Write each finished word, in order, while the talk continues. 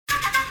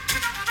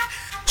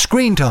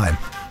Screen Time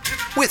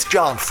with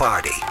John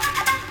Fardy.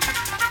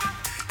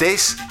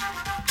 This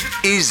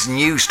is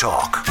News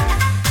Talk.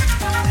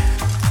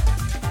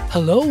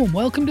 Hello and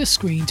welcome to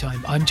Screen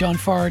Time. I'm John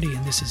Fardy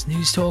and this is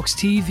News Talk's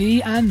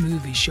TV and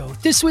movie show.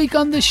 This week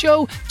on the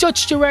show,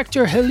 Dutch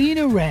director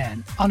Helena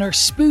Wren on her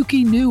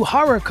spooky new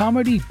horror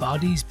comedy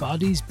Bodies,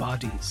 Bodies,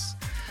 Bodies.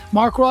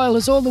 Mark Ryle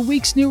has all the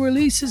week's new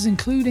releases,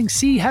 including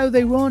See How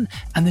They Run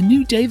and the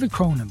new David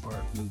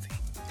Cronenberg movie.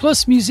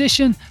 Plus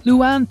musician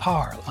Luann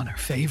Parle on her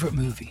favourite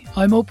movie.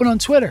 I'm open on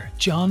Twitter,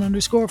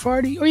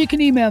 John_Fardy, or you can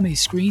email me,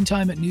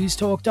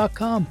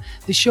 screentime@newstalk.com.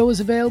 This show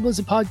is available as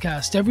a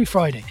podcast every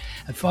Friday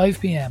at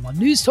 5pm on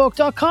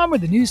newstalk.com or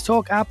the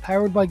Newstalk app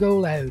powered by Go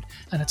Loud.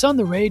 And it's on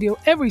the radio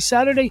every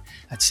Saturday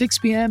at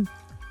 6pm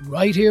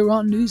right here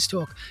on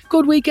Newstalk.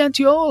 Good weekend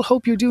to you all.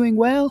 Hope you're doing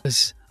well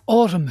as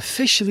autumn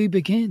officially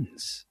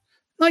begins.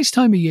 Nice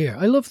time of year.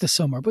 I love the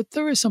summer, but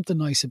there is something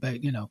nice about,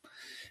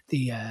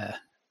 the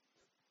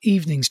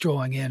evenings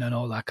drawing in and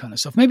all that kind of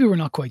stuff. Maybe we're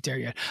not quite there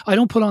yet. I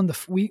don't put on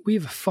we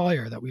have a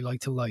fire that we like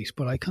to light,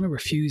 but I kind of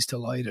refuse to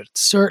light it,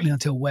 certainly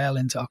until well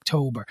into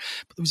October.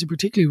 But there was a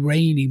particularly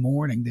rainy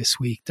morning this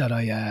week that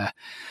I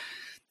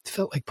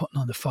felt like putting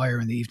on the fire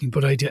in the evening,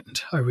 but I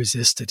didn't. I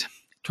resisted,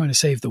 trying to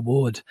save the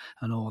wood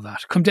and all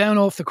that. Come down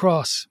off the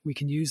cross, we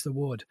can use the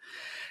wood.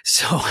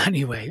 So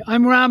anyway,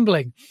 I'm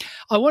rambling.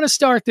 I want to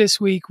start this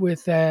week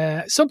with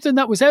something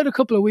that was out a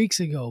couple of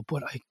weeks ago,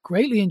 but I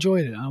greatly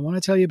enjoyed it. And I want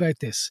to tell you about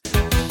this.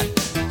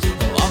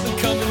 I've been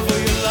coming for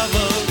your love,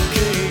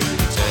 okay.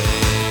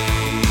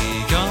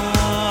 Take on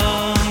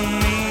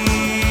me.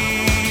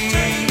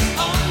 Take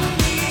on me.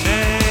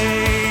 Take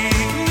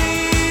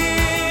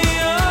me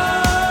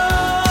on.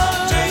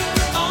 Take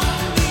on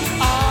me.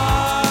 I'll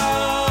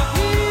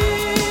be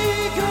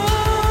gone.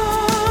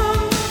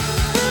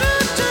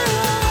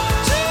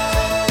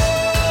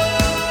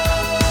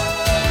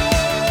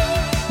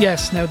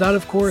 Yes, now that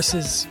of course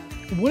is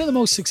one of the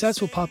most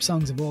successful pop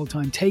songs of all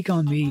time, Take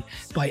On Me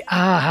by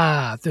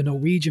a-ha, the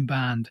Norwegian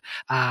band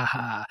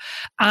a-ha.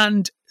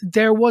 And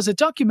there was a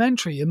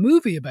documentary, a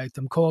movie about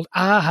them called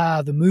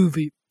a-ha, the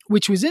movie,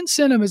 which was in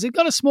cinemas. It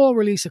got a small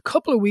release a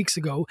couple of weeks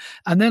ago.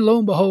 And then lo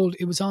and behold,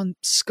 it was on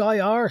Sky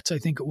Arts, I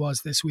think it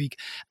was this week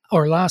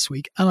or last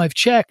week. And I've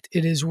checked,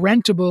 it is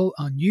rentable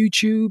on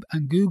YouTube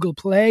and Google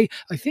Play.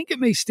 I think it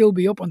may still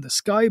be up on the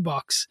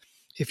Skybox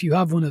if you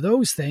have one of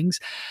those things.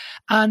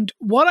 And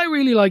what I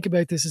really like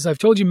about this is, I've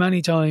told you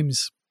many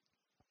times,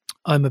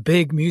 I'm a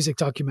big music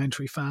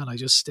documentary fan.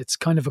 It's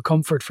kind of a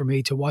comfort for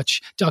me to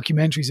watch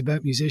documentaries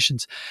about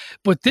musicians.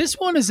 But this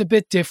one is a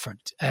bit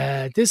different.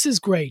 This is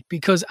great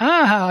because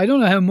I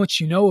don't know how much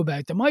you know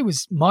about them. I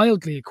was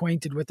mildly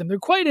acquainted with them. They're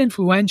quite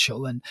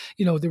influential, and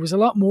there was a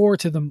lot more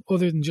to them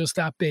other than just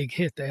that big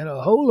hit. They had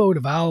a whole load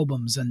of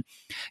albums, and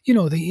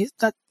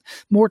that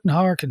Morten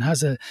Harken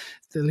has the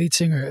lead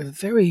singer, a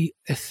very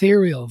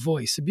ethereal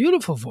voice, a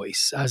beautiful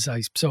voice, as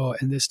I saw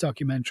in this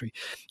documentary.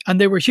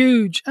 And they were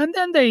huge, and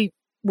then they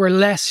were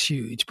less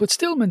huge, but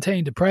still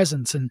maintained a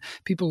presence, and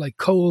people like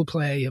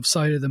Coldplay have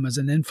cited them as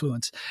an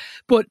influence.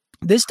 But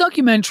this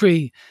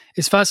documentary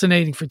is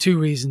fascinating for two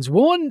reasons.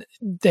 One,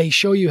 they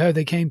show you how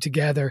they came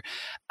together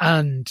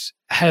and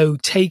how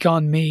Take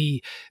On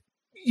Me,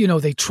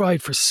 they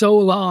tried for so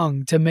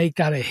long to make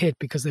that a hit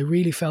because they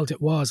really felt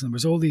it was, and there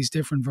was all these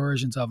different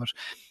versions of it.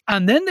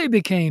 And then they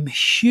became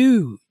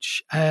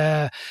huge.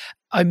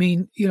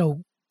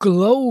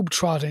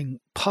 Globe-trotting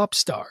pop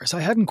stars.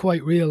 I hadn't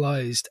quite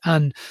realized.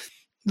 And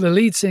the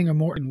lead singer,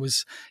 Morten,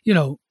 was,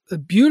 a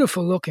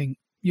beautiful looking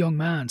young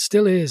man,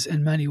 still is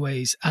in many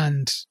ways.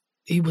 And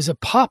he was a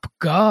pop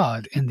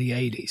god in the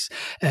 80s.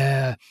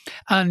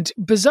 And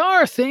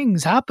bizarre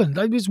things happened.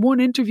 There was one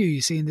interview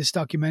you see in this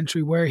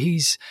documentary where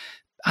he's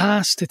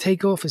asked to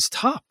take off his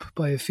top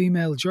by a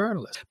female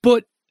journalist.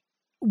 But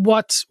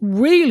what's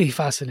really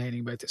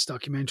fascinating about this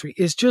documentary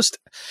is just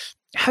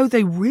how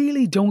they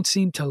really don't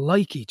seem to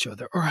like each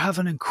other or have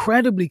an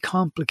incredibly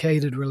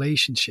complicated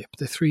relationship,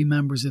 the three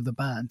members of the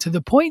band, to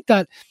the point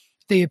that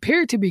they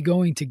appear to be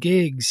going to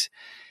gigs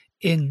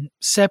in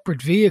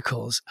separate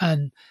vehicles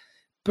and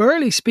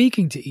barely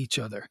speaking to each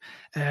other.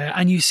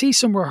 And you see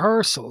some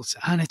rehearsals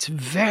and it's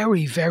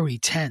very, very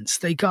tense.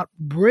 They got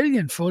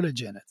brilliant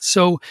footage in it.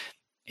 So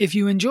if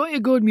you enjoy a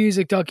good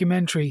music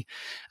documentary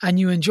and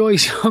you enjoy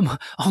some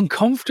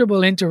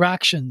uncomfortable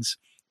interactions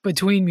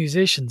between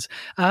musicians,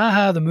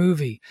 a-ha, the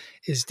movie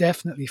is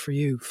definitely for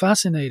you.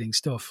 Fascinating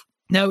stuff.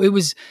 Now, it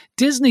was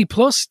Disney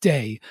Plus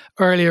Day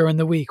earlier in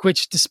the week,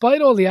 which,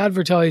 despite all the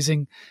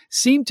advertising,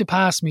 seemed to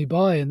pass me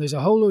by. And there's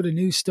a whole load of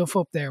new stuff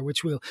up there,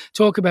 which we'll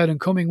talk about in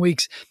coming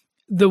weeks.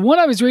 The one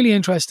I was really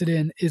interested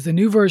in is the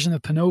new version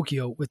of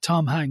Pinocchio with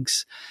Tom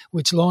Hanks,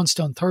 which launched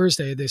on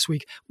Thursday this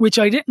week, which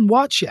I didn't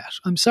watch yet.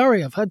 I'm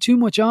sorry, I've had too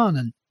much on,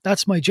 and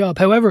that's my job.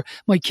 However,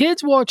 my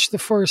kids watched the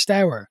first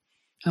hour,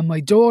 and my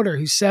daughter,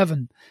 who's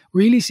 7,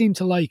 really seemed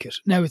to like it.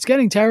 Now, it's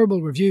getting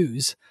terrible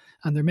reviews,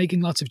 and they're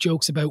making lots of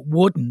jokes about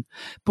wooden,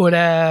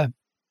 but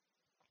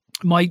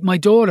my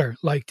daughter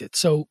liked it.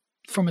 So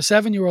from a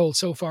 7-year-old,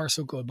 so far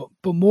so good,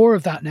 but more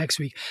of that next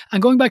week.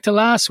 And going back to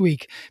last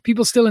week,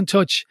 people still in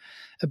touch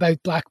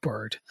about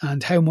Blackbird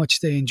and how much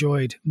they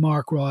enjoyed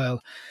Mark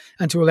Ryle,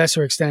 and to a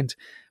lesser extent,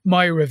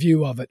 my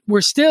review of it.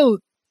 We're still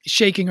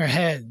shaking our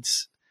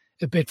heads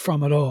a bit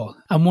from it all.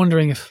 I'm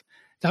wondering if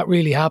that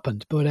really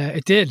happened, but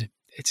it did.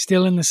 It's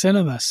still in the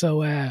cinema.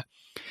 So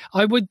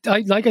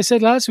like I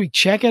said last week,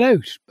 check it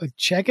out.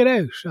 Check it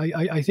out.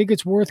 I think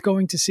it's worth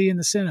going to see in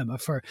the cinema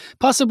for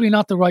possibly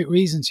not the right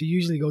reasons. You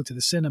usually go to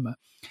the cinema,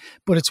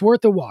 but it's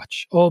worth a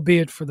watch,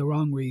 albeit for the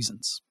wrong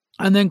reasons.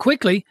 And then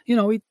quickly,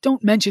 we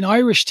don't mention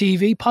Irish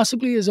TV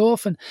possibly as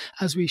often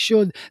as we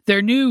should.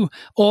 Their new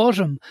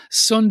autumn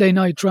Sunday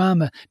night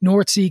drama,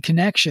 North Sea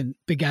Connection,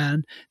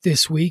 began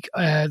this week.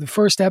 The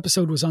first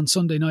episode was on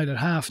Sunday night at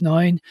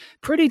 9:30.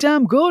 Pretty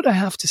damn good, I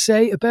have to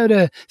say, about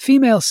a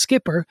female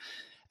skipper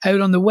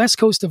out on the west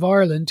coast of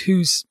Ireland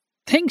who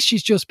thinks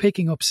she's just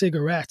picking up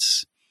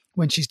cigarettes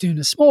when she's doing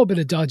a small bit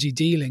of dodgy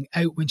dealing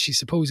out when she's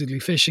supposedly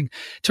fishing.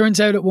 Turns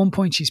out at one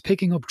point she's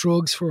picking up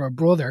drugs for her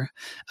brother,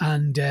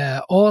 and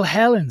all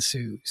hell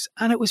ensues.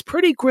 And it was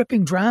pretty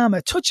gripping drama.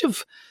 A touch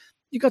of,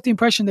 you got the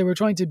impression they were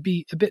trying to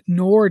be a bit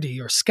Nordy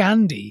or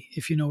Scandi,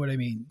 if you know what I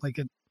mean, like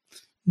a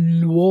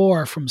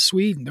noir from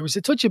Sweden. There was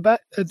a touch of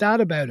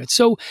that about it.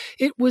 So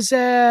it was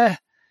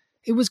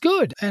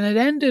good. And it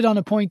ended on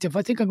a point of,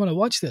 I think I'm going to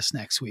watch this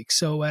next week.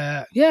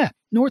 So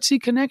North Sea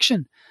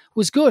Connection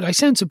was good. I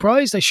sound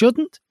surprised. I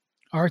shouldn't.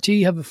 RT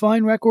have a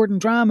fine record in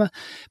drama,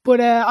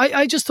 but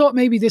I just thought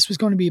maybe this was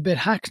going to be a bit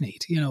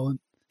hackneyed, a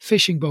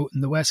fishing boat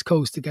in the West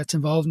Coast that gets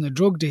involved in a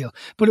drug deal.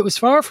 But it was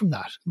far from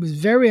that. It was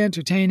very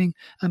entertaining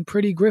and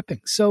pretty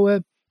gripping.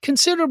 So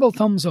considerable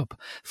thumbs up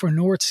for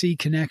North Sea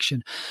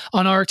Connection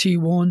on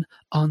RT1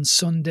 on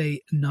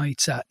Sunday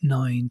nights at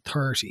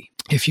 9:30.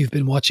 If you've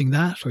been watching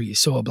that, or you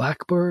saw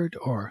Blackbird,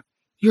 or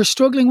you're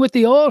struggling with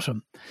the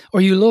autumn, or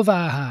you love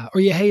AHA,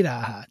 or you hate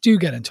AHA, do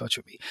get in touch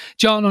with me.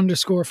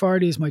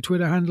 John_Fardy is my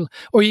Twitter handle,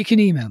 or you can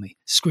email me,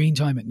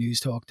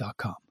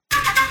 screentime@newstalk.com.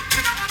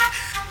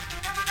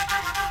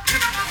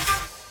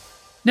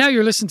 Now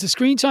you're listening to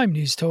Screen Time,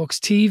 News Talk's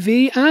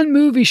TV and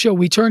movie show.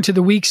 We turn to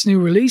the week's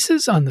new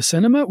releases on the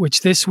cinema,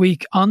 which this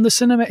week on the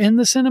cinema, in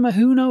the cinema,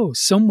 who knows,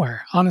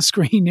 somewhere on a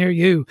screen near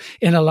you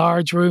in a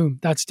large room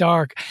that's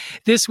dark.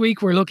 This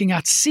week we're looking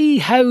at See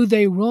How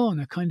They Run,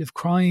 a kind of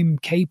crime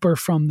caper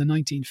from the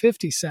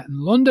 1950s set in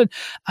London,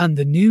 and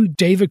the new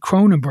David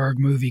Cronenberg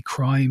movie,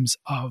 Crimes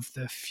of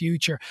the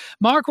Future.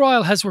 Mark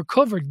Ryle has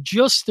recovered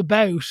just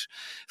about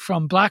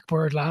from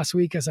Blackbird last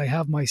week, as I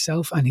have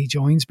myself, and he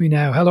joins me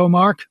now. Hello,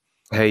 Mark.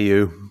 Hey,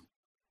 you.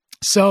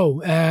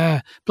 So,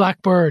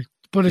 Blackbird,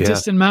 but a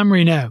distant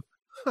memory now.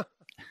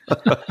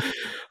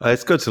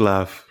 It's good to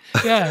laugh.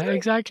 Yeah,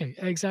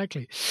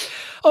 exactly.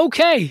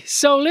 Okay,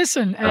 so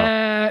listen,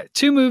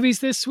 2 movies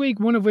this week,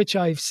 one of which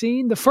I've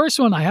seen. The first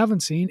one I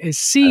haven't seen is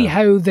See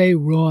How They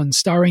Run,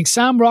 starring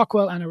Sam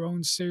Rockwell and her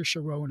own Saoirse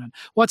Ronan.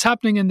 What's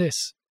happening in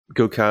this?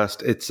 Good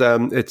cast. It's set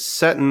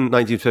in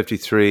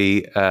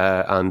 1953,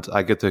 and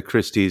Agatha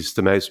Christie's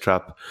The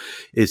Mousetrap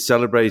is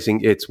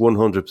celebrating its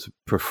 100th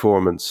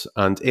performance.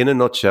 And in a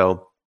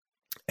nutshell,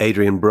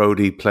 Adrian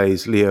Brody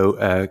plays Leo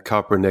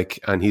Kopernik,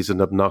 and he's an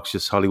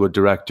obnoxious Hollywood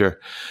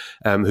director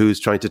who's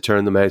trying to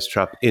turn The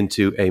Mousetrap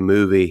into a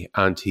movie,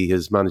 and he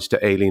has managed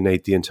to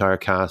alienate the entire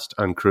cast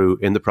and crew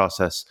in the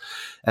process.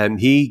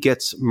 He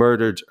gets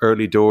murdered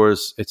early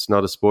doors, it's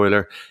not a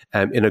spoiler,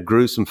 in a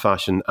gruesome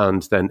fashion,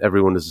 and then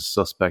everyone is a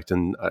suspect.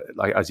 And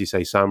as you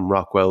say, Sam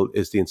Rockwell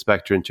is the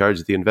inspector in charge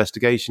of the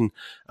investigation,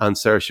 and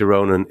Saoirse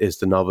Ronan is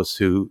the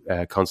novice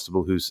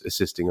constable who's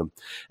assisting him.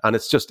 And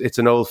it's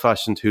an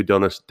old-fashioned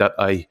whodunit that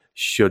I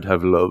should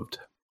have loved.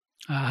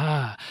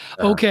 Aha.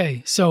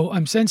 Okay, so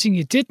I'm sensing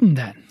you didn't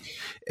then.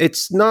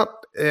 It's not.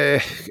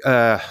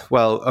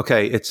 Well,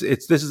 okay. This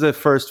is the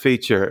first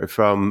feature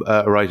from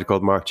a writer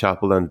called Mark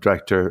Chappell and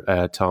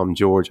director Tom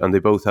George, and they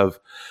both have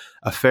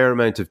a fair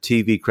amount of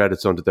TV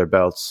credits under their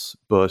belts,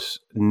 but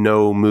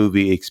no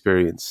movie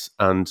experience.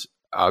 And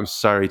I'm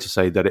sorry to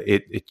say that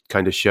it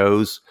kind of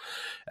shows.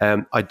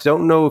 I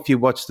don't know if you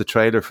watched the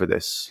trailer for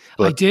this.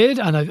 But I did,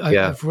 and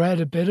I've read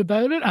a bit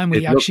about it, and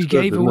we actually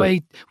gave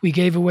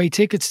away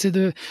tickets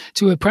to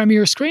a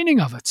premiere screening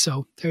of it.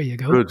 So there you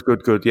go.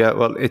 Good. Yeah,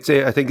 well, I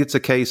think it's a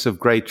case of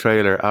great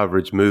trailer,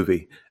 average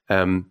movie.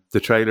 The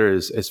trailer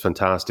is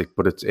fantastic,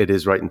 but it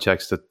is writing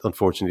checks that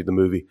unfortunately the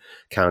movie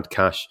can't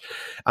cash.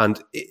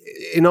 And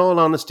in all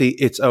honesty,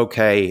 it's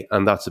okay,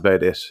 and that's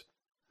about it.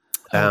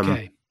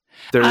 Okay.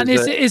 And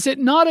is it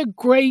not a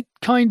great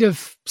kind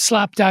of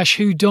slapdash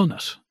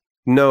whodunit?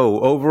 No,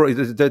 overall,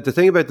 the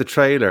thing about the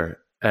trailer,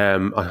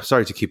 I'm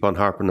sorry to keep on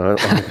harping on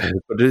it,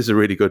 but it is a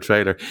really good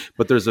trailer.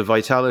 But there's a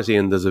vitality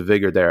and there's a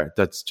vigor there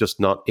that's just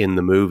not in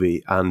the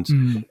movie. And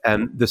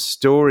the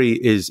story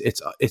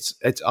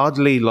it's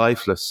oddly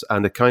lifeless,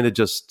 and it kind of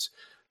just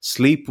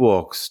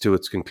sleepwalks to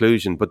its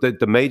conclusion. But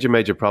the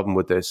major problem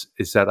with this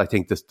is that I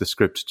think the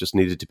script just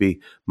needed to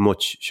be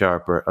much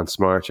sharper and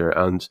smarter,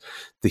 and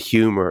the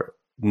humor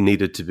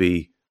needed to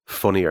be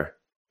funnier,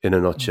 in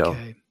a nutshell.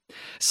 Okay.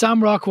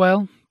 Sam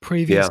Rockwell,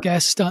 previous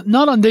guest,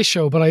 not on this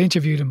show, but I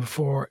interviewed him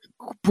before.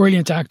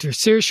 Brilliant actor.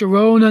 Saoirse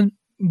Ronan,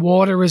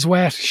 Water is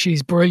Wet,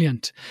 she's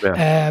brilliant.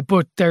 Yeah.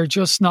 But they're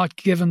just not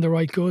given the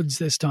right goods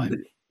this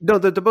time. No,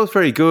 they're both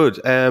very good.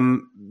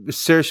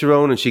 Saoirse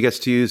Ronan, she gets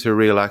to use her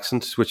real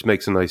accent, which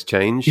makes a nice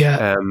change.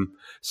 Yeah.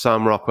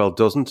 Sam Rockwell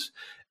doesn't.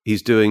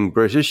 He's doing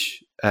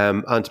British.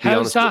 And to be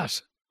How's honest,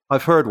 that?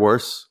 I've heard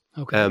worse.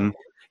 Okay.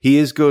 He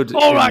is good.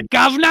 All right,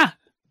 governor.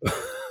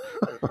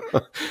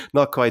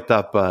 Not quite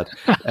that bad.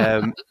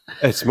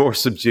 It's more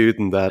subdued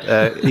than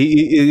that.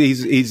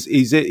 He's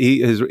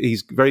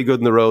very good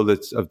in the role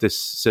of this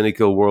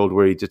cynical,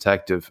 world-weary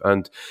detective,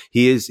 and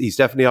he's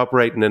definitely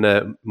operating in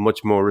a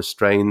much more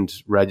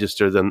restrained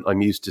register than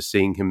I'm used to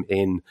seeing him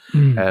in.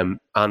 And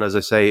as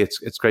I say,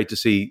 it's great to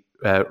see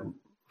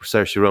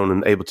Saoirse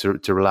Ronan able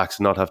to relax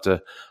and not have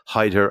to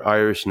hide her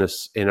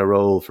Irishness in a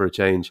role for a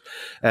change.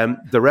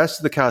 The rest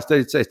of the cast,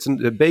 it's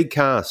a big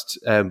cast,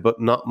 but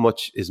not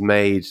much is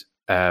made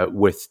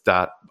with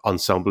that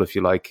ensemble, if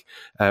you like.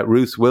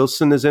 Ruth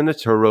Wilson is in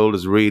it. Her role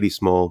is really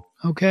small.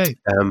 Okay.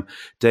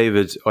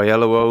 David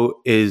Oyelowo,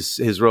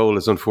 his role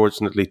is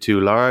unfortunately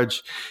too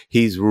large.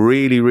 He's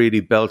really,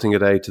 really belting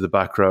it out to the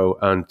back row,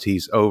 and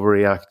he's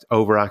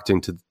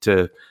overacting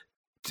to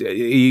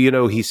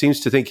he seems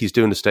to think he's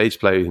doing a stage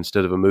play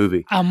instead of a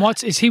movie. And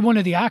is he one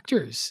of the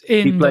actors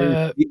in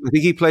I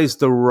think he plays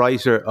the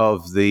writer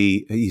of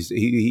the.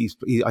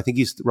 I think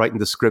he's writing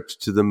the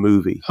script to the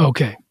movie.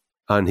 Okay.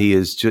 And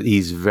he's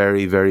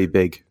very, very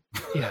big.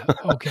 Yeah.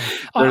 Okay.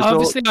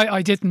 Obviously,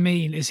 I didn't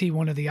mean is he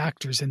one of the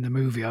actors in the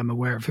movie? I'm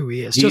aware of who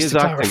he is. He just is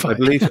to acting.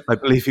 clarify. I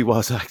believe he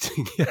was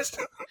acting. Yes.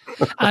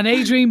 And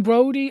Adrian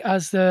Brody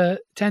as the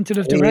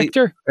tentative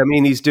director.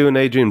 He's doing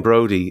Adrian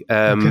Brody.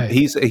 Okay.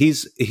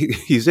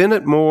 He's in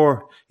it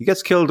more. He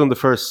gets killed in the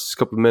first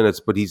couple of minutes,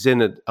 but he's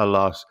in it a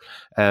lot.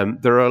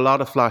 There are a lot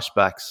of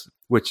flashbacks,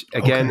 which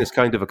again is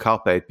kind of a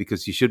cop-out,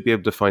 because you should be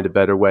able to find a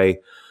better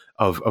way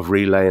of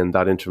relaying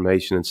that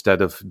information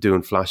instead of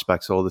doing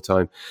flashbacks all the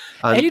time.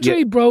 And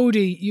Adrian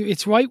Brody,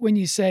 it's right when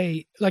you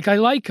say, like, I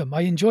like him,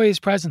 I enjoy his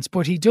presence,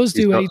 but he does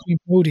do Adrian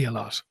Brody a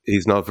lot.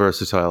 He's not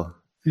versatile.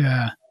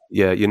 Yeah.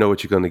 Yeah, you know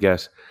what you're going to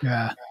get.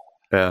 Yeah.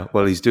 Yeah,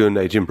 well, he's doing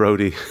Adrian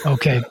Brody.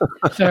 Okay,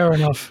 fair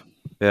enough.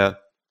 Yeah.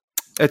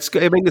 It's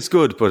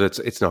good, but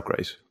it's not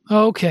great.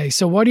 Okay,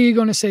 so what are you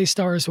going to say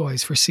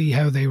stars-wise for See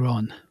How They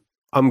Run?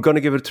 I'm going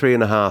to give it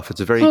 3.5.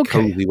 It's a very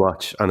cozy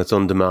watch, and it's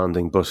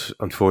undemanding, but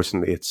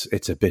unfortunately,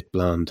 it's a bit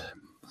bland.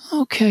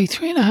 Okay,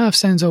 3.5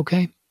 sounds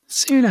okay.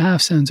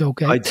 3.5 sounds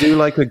okay. I do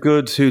like a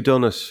good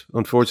whodunit.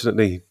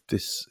 Unfortunately,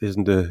 this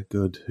isn't a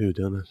good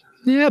whodunit.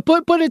 Yeah,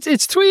 but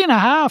it's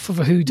 3.5 of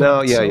a whodunit.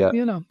 No,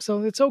 yeah.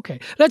 So it's okay.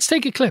 Let's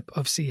take a clip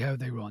of See How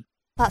They Run.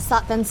 That's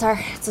that then, sir.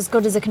 It's as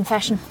good as a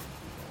confession.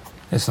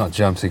 Let's not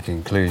jump to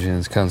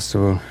conclusions,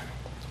 Constable.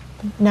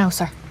 No,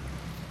 sir.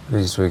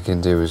 Least we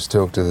can do is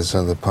talk to this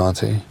other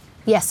party.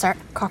 Yes, sir.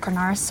 Cocker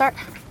Norris, sir.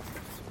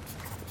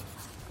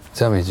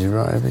 Tell me, did you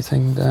write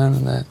everything down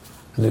in that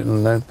little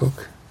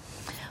notebook?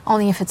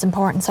 Only if it's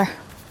important, sir.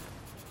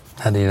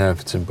 How do you know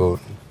if it's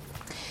important?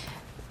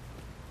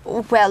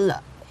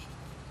 Well,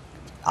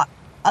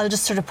 I'll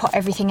just sort of put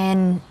everything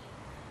in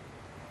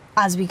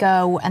as we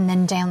go, and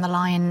then down the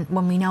line,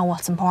 when we know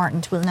what's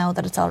important, we'll know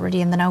that it's already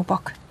in the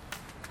notebook.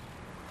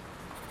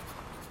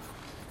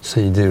 So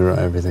you do write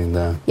everything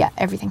down? Yeah,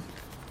 everything.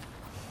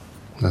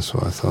 That's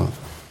what I thought.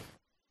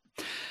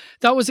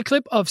 That was a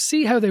clip of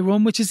See How They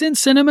Run, which is in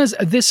cinemas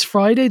this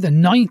Friday, the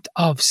 9th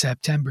of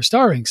September,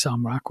 starring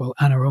Sam Rockwell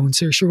and our own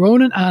Saoirse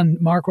Ronan. And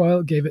Mark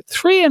Ryle gave it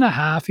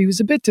 3.5. He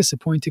was a bit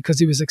disappointed because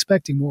he was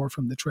expecting more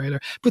from the trailer.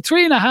 But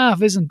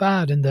 3.5 isn't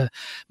bad in the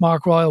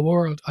Mark Ryle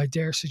world, I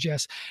dare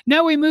suggest.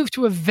 Now we move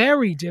to a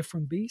very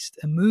different beast,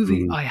 a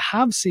movie I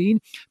have seen.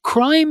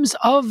 Crimes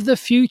of the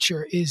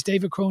Future is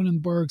David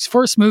Cronenberg's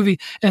first movie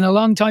in a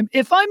long time.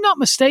 If I'm not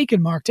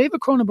mistaken, Mark, David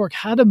Cronenberg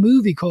had a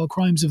movie called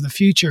Crimes of the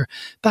Future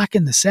back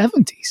in the 70s.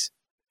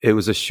 It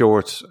was a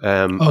short,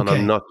 and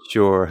I'm not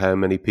sure how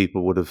many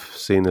people would have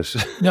seen it.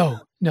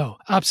 No,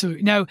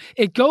 absolutely. Now,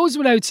 it goes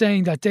without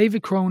saying that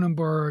David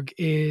Cronenberg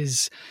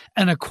is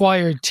an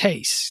acquired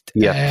taste.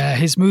 Yeah.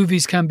 His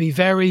movies can be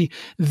very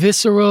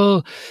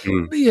visceral.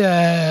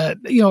 I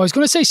was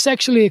going to say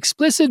sexually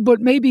explicit, but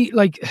maybe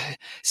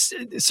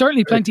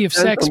certainly plenty of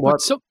sex,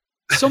 but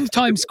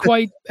sometimes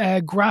quite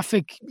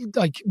graphic,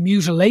 like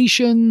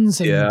mutilations.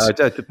 And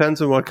it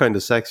depends on what kind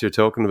of sex you're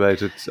talking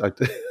about.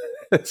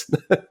 It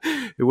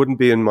wouldn't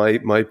be in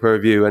my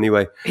purview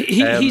anyway.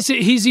 He's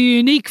a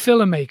unique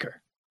filmmaker.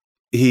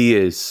 He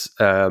is,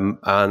 and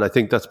I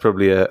think that's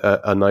probably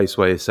a nice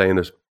way of saying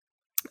it.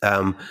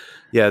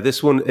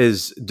 This one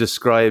is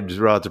described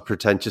rather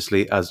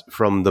pretentiously as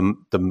from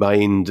the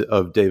mind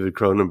of David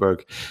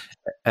Cronenberg.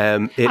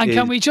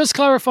 Can we just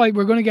clarify?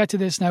 We're going to get to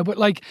this now, but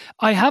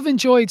I have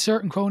enjoyed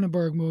certain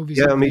Cronenberg movies.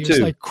 Yeah, me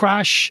too. Like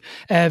Crash,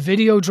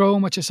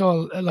 Videodrome, which I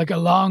saw a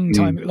long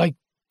time,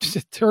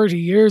 30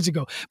 years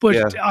ago.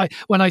 But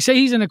when I say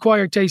he's an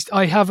acquired taste,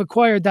 I have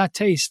acquired that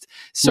taste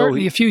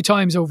certainly a few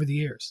times over the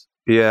years.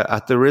 Yeah,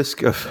 at the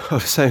risk of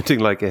sounding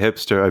like a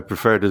hipster, I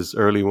preferred his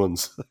early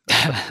ones.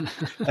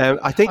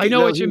 I think I know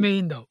no, what you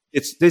mean, though.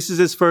 this is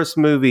his first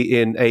movie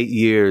in 8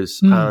 years,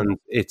 and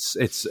it's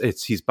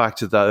he's back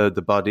to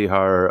the body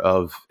horror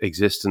of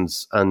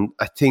existence. And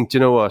I think, do you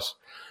know what?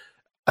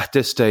 At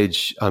this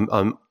stage,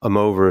 I'm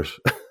over it.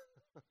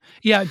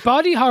 Yeah,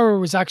 body horror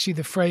was actually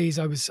the phrase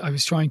I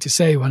was trying to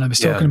say when I was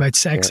talking about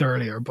sex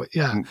earlier. But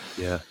yeah.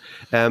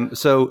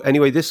 So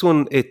anyway, this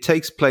one, it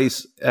takes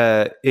place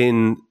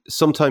in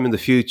sometime in the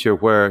future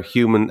where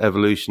human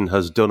evolution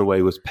has done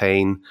away with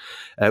pain,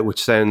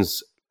 which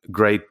sounds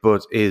great,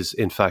 but is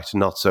in fact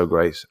not so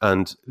great.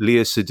 And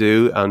Léa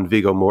Seydoux and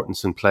Viggo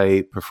Mortensen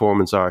play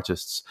performance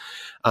artists.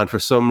 And for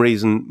some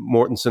reason,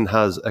 Mortensen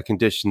has a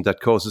condition that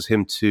causes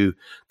him to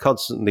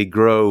constantly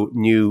grow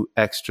new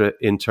extra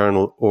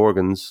internal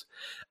organs.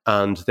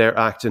 And their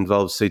act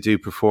involves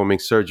Seydoux performing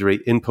surgery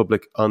in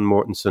public on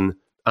Mortensen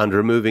and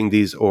removing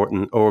these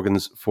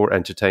organs for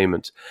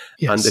entertainment.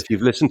 Yes. And if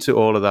you've listened to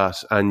all of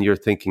that and you're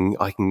thinking,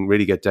 I can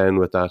really get down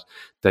with that,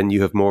 then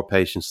you have more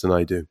patience than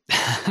I do.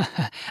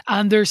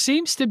 And there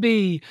seems to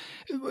be,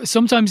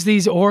 sometimes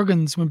these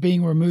organs, when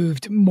being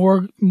removed,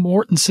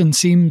 Mortensen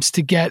seems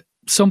to get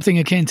something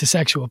akin to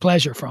sexual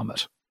pleasure from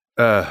it.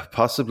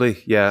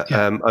 Possibly, yeah.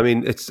 I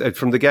mean, it's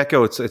from the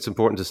get-go, it's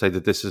important to say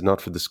that this is not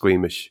for the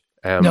squeamish.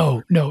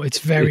 No, it's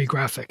very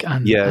graphic.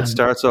 And it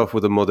starts off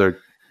with a mother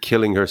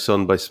killing her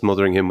son by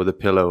smothering him with a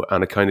pillow,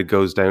 and it kind of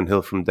goes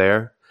downhill from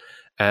there.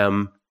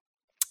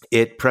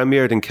 It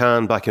premiered in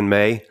Cannes back in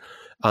May,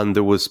 and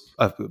there was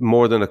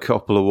more than a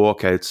couple of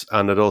walkouts,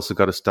 and it also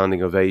got a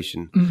standing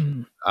ovation.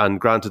 Mm. And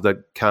granted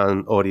that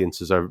Cannes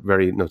audiences are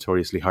very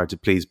notoriously hard to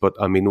please, but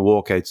I mean, the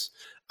walkouts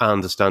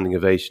and the standing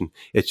ovation,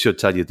 it should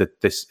tell you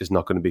that this is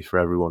not going to be for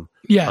everyone.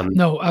 Yeah, and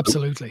no,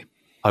 absolutely.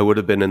 I would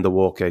have been in the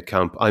walkout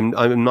camp.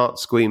 I'm not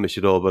squeamish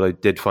at all, but I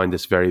did find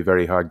this very,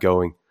 very hard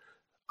going.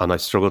 And I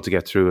struggled to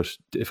get through it,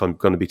 if I'm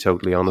going to be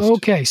totally honest.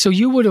 Okay, so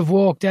you would have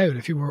walked out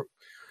if you were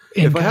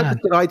in Cannes.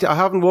 I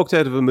haven't walked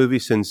out of a movie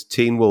since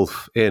Teen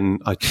Wolf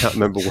I can't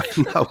remember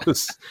when that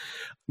was.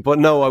 But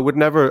no, I would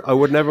never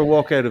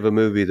walk out of a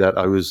movie that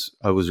I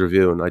was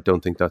reviewing. I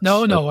don't think that's...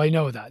 No, I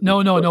know that.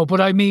 No.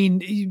 But I mean,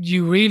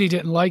 you really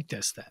didn't like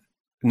this then?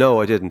 No,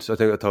 I didn't. I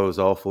thought it was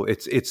awful.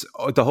 It's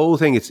the whole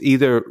thing. It's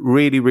either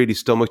really, really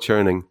stomach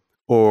churning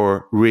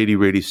or really,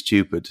 really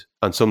stupid.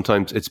 And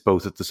sometimes it's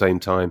both at the same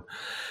time.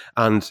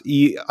 And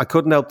I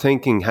couldn't help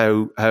thinking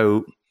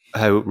how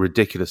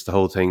ridiculous the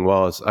whole thing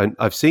was.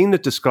 I've seen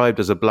it described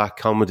as a black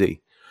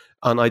comedy.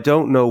 And I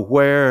don't know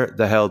where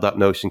the hell that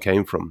notion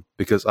came from,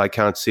 because I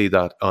can't see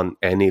that on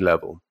any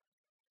level.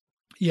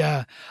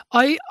 Yeah,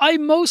 I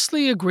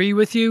mostly agree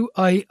with you.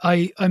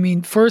 I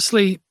mean,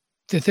 firstly,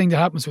 the thing that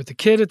happens with the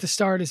kid at the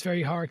start is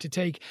very hard to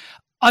take.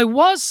 I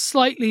was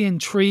slightly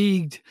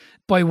intrigued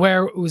by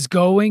where it was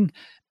going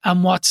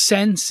and what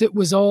sense it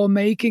was all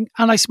making.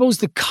 And I suppose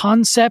the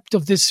concept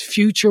of this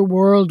future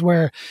world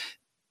where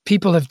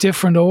people have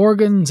different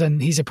organs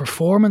and he's a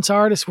performance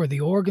artist where the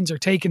organs are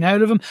taken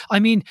out of him. I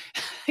mean,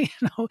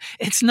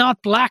 it's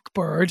not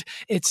Blackbird.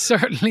 It's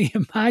certainly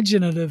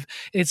imaginative.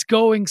 It's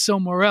going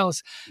somewhere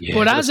else. Yeah,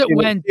 but as it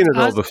went... I've seen it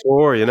all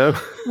before,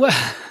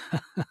 Well,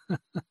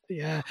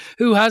 yeah.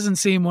 Who hasn't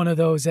seen one of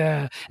those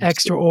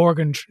extra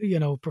organ,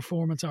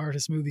 performance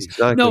artist movies?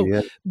 Exactly,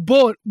 yeah.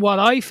 But what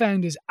I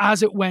found is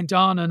as it went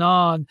on and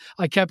on,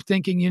 I kept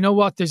thinking, you know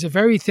what? There's a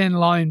very thin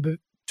line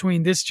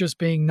between this just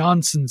being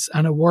nonsense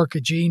and a work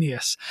of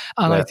genius.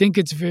 And I think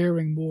it's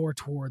veering more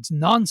towards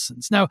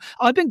nonsense. Now,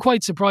 I've been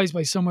quite surprised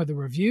by some of the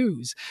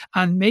reviews,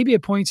 and maybe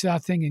it points to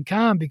that thing in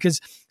Cannes,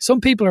 because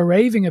some people are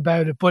raving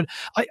about it. But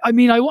I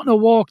mean, I wouldn't have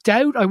walked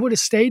out. I would have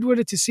stayed with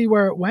it to see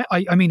where it went.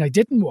 I mean, I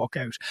didn't walk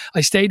out. I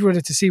stayed with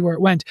it to see where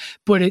it went.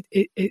 But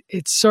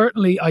it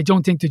certainly, I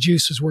don't think the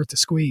juice was worth the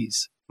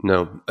squeeze.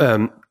 No.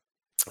 I'm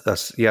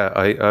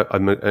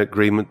in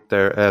agreement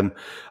there. And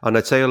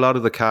I'd say a lot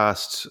of the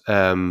cast,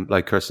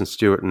 like Kirsten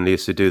Stewart and Léa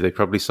Seydoux, they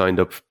probably signed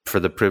up for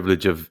the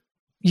privilege of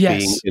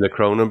being in a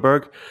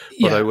Cronenberg.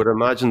 But I would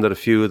imagine that a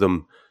few of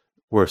them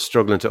were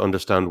struggling to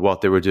understand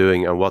what they were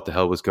doing and what the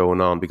hell was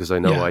going on, because I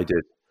know I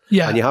did.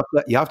 Yeah. And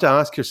you have to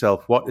ask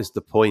yourself, what is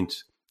the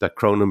point that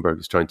Cronenberg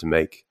is trying to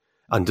make?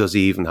 And does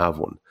he even have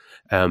one?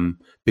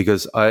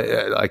 Because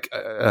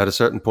at a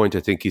certain point,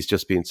 I think he's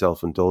just being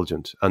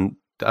self-indulgent. And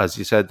as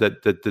you said,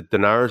 that the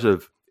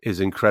narrative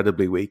is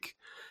incredibly weak,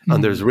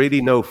 and there's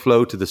really no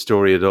flow to the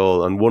story at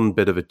all. And one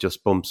bit of it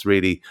just bumps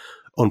really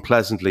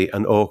unpleasantly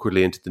and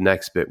awkwardly into the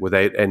next bit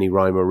without any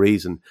rhyme or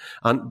reason.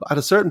 And at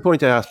a certain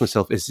point, I asked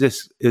myself, is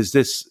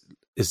this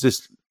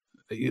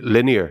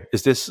linear?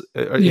 Is this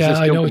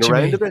jumping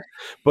around a bit?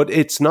 But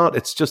it's not.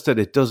 It's just that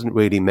it doesn't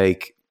really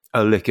make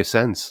a lick of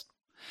sense.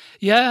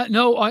 Yeah,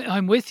 no,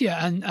 I'm with you.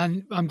 And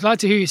I'm glad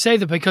to hear you say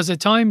that, because at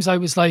times I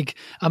was like,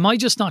 am I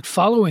just not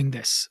following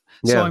this?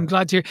 So I'm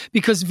glad to hear,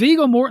 because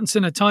Viggo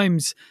Mortensen at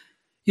times,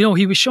 You know,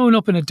 he was showing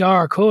up in a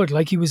dark hood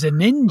like he was a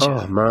ninja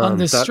Oh man, on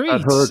the that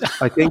streets. hood,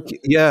 I think,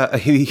 yeah,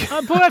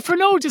 But for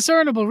no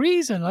discernible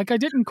reason. Like, I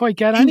didn't quite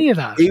get any of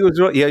that. he was,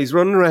 yeah, he's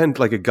running around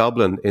like a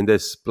goblin in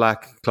this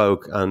black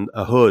cloak and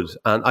a hood,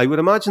 and I would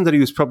imagine that he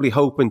was probably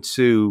hoping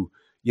to,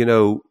 you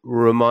know,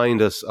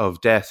 remind us of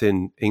death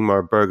in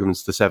Ingmar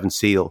Bergman's The Seventh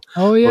Seal.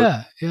 Oh,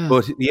 yeah,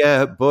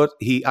 yeah. But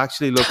he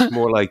actually looks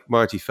more like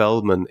Marty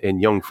Feldman in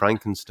Young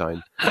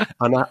Frankenstein,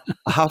 and I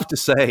have to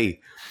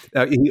say,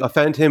 I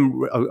found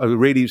him. I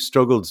really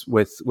struggled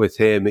with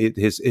him.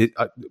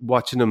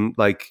 Watching him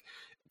like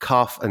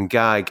cough and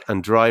gag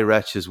and dry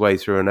retch his way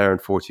through an hour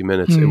and 40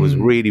 minutes. It was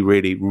really,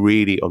 really,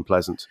 really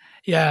unpleasant.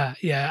 Yeah,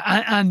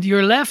 yeah. And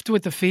you're left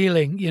with the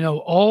feeling, you know,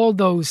 all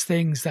those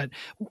things that,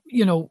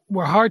 you know,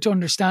 were hard to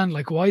understand,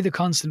 like why the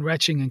constant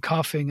retching and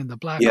coughing and the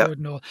black hood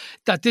and all,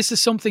 that this is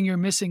something you're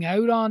missing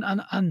out on.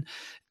 And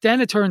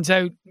then it turns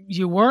out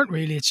you weren't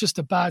really. It's just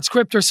a bad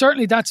script, or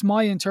certainly that's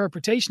my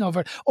interpretation of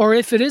it. Or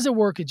if it is a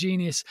work of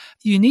genius,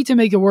 you need to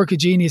make a work of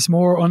genius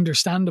more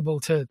understandable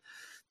to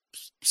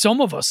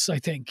some of us, I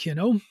think, you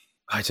know.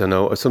 I don't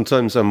know.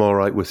 Sometimes I'm all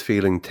right with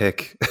feeling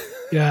thick.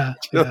 Yeah.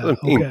 You know what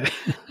I mean? Okay.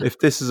 If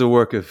this is a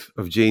work of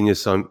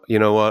genius, you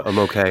know what? I'm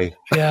okay.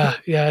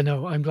 Yeah,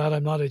 no, I'm glad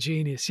I'm not a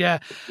genius. Yeah,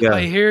 Yeah.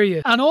 I hear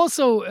you. And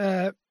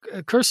also,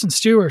 Kirsten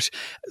Stewart,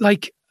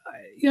 like,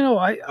 you know,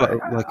 I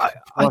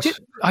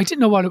didn't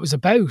know what it was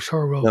about,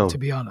 her role, No. to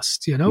be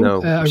honest, you know.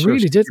 No, I sure.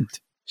 really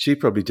didn't. She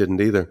probably didn't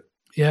either.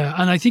 Yeah,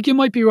 and I think you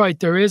might be right.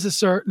 There is a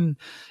certain,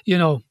 you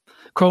know,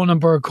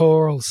 Cronenberg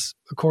chorals,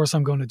 of course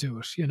I'm going to do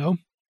it, you know.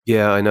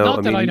 Yeah, I know.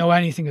 Not that I know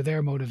anything of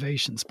their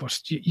motivations, but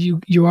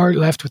you are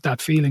left with that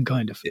feeling,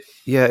 kind of.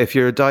 Yeah, if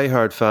you're a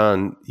diehard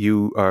fan,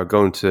 you are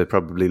going to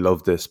probably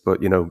love this,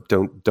 but you know,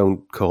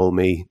 don't call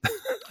me.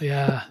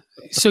 Yeah.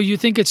 So you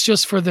think it's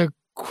just for the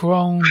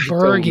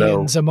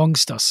Cronenbergians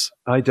amongst us?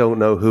 I don't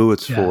know who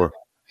it's for,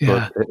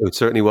 Yeah. but it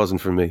certainly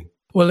wasn't for me.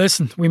 Well,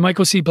 listen, we might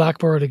go see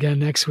Blackbird again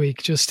next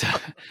week, just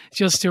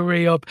to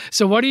re-up.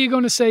 So what are you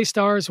going to say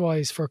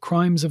stars-wise for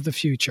Crimes of the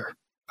Future?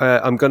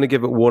 I'm going to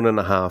give it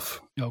 1.5.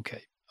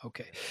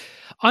 Okay.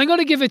 I'm going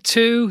to give it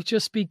 2,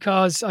 just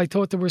because I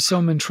thought there were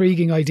some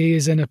intriguing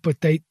ideas in it,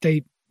 but they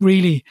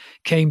really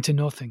came to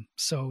nothing.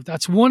 So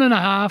that's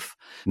 1.5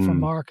 from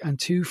Mark and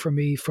 2 for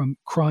me from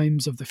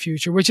Crimes of the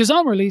Future, which is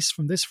on release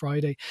from this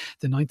Friday,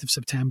 the 9th of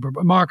September.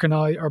 But Mark and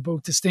I are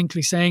both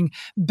distinctly saying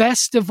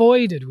best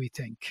avoided, we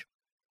think.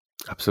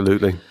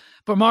 Absolutely.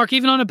 But Mark,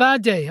 even on a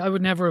bad day, I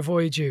would never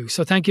avoid you.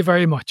 So thank you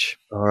very much.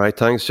 All right.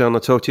 Thanks, John.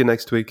 I'll talk to you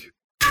next week.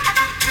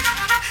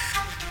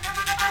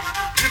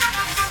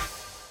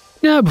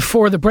 Now,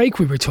 before the break,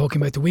 we were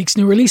talking about the week's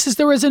new releases.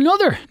 There is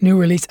another new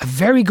release, a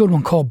very good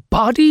one called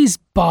Bodies,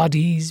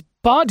 Bodies,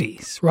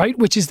 Bodies, right?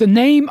 Which is the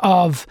name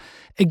of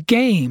a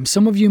game.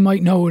 Some of you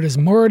might know it as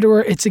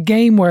Murderer. It's a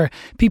game where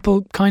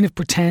people kind of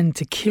pretend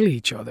to kill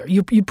each other.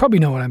 You probably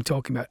know what I'm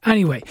talking about.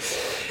 Anyway,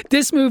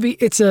 this movie,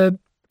 it's a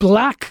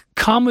black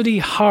comedy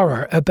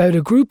horror about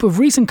a group of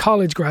recent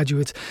college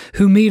graduates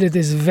who meet at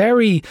this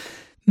very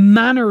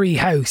mannery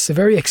house, a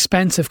very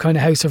expensive kind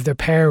of house of their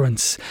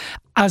parents,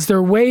 as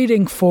they're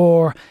waiting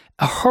for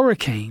a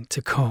hurricane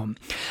to come.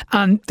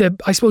 And the,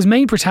 I suppose,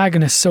 main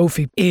protagonist,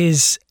 Sophie,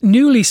 is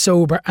newly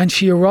sober, and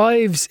she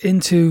arrives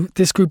into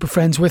this group of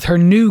friends with her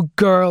new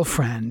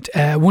girlfriend.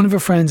 One of her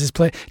friends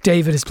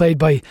David is played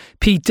by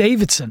Pete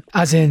Davidson,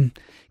 as in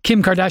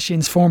Kim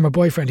Kardashian's former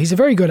boyfriend. He's a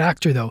very good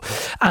actor, though.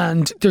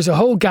 And there's a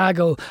whole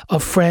gaggle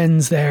of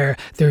friends there.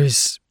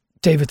 There's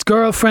David's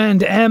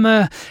girlfriend,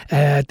 Emma,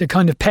 the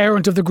kind of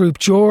parent of the group,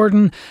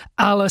 Jordan.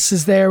 Alice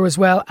is there as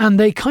well. And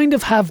they kind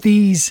of have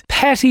these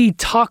petty,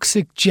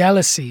 toxic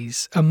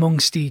jealousies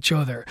amongst each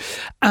other.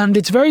 And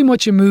it's very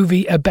much a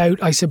movie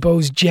about, I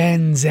suppose,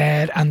 Gen Z,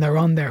 and they're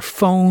on their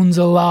phones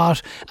a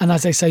lot. And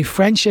as I say,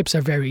 friendships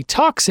are very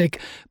toxic,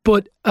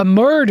 but a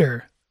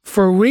murder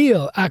for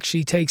real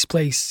actually takes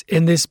place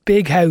in this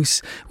big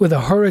house with a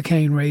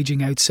hurricane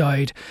raging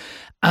outside,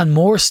 and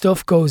more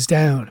stuff goes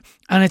down.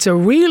 And it's a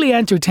really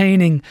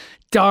entertaining,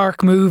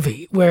 dark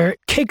movie where it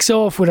kicks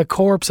off with a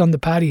corpse on the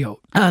patio,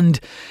 and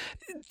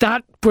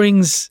that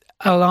brings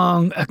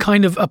along a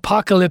kind of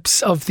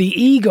apocalypse of the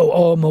ego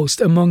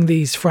almost among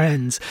these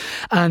friends,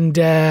 and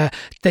they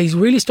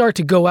really start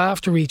to go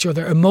after each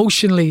other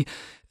emotionally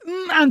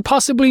and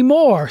possibly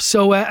more.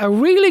 So a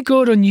really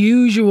good,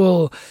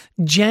 unusual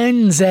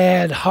Gen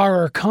Z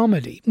horror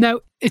comedy.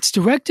 Now, it's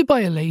directed by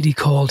a lady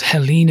called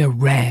Helena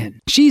Wren.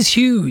 She's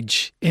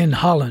huge in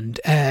Holland.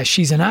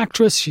 She's an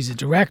actress, she's a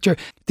director.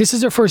 This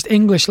is her first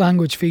English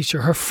language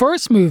feature. Her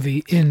first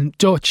movie in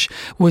Dutch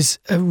was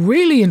a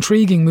really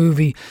intriguing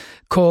movie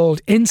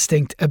called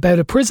Instinct, about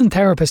a prison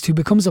therapist who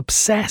becomes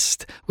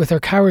obsessed with her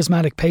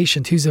charismatic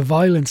patient who's a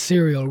violent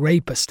serial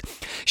rapist.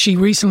 She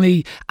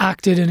recently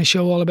acted in a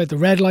show all about the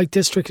red light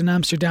district in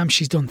Amsterdam.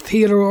 She's done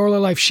theatre all her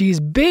life. She's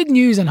big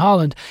news in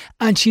Holland,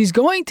 and she's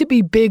going to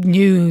be big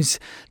news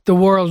the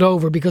world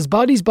over, because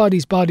Bodies,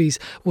 Bodies, Bodies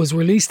was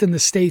released in the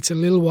States a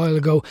little while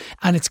ago,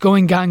 and it's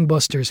going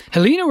gangbusters.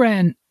 Helena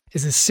Wren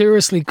is a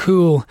seriously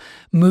cool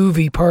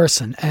movie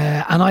person.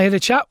 And I had a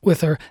chat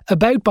with her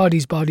about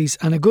Bodies, Bodies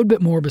and a good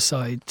bit more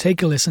beside.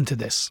 Take a listen to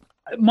this.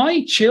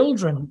 My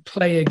children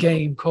play a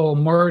game called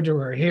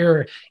Murderer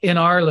here in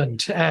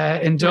Ireland,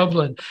 in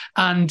Dublin.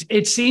 And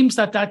it seems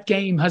that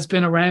game has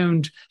been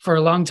around for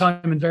a long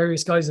time in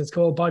various guises. It's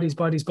called Bodies,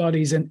 Bodies,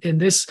 Bodies in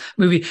this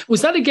movie.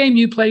 Was that a game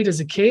you played as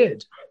a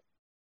kid?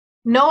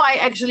 No, I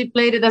actually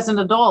played it as an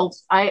adult.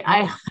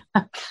 I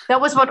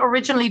that was what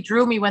originally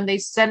drew me when they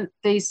sent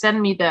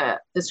me the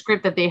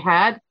script that they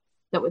had.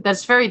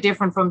 That's very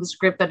different from the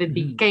script that it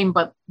became.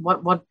 But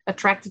what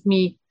attracted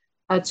me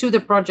to the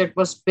project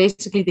was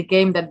basically the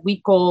game that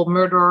we call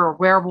Murderer or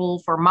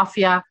Werewolf or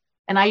Mafia.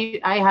 And I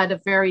had a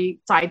very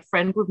tight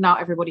friend group. Now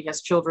everybody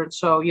has children,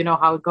 so you know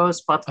how it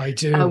goes. But I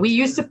do. We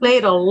used to play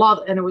it a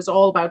lot, and it was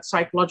all about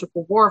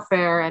psychological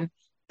warfare. And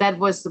that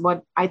was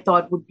what I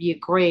thought would be a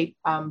great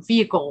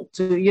vehicle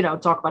to, you know,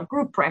 talk about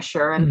group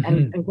pressure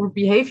and group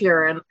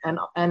behavior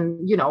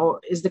and, you know,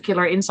 is the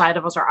killer inside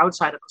of us or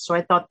outside of us? So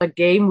I thought the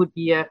game would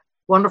be a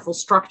wonderful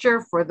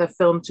structure for the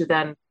film to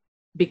then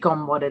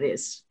become what it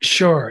is.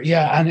 Sure.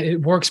 Yeah. And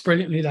it works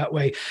brilliantly that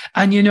way.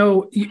 And, you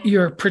know,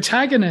 your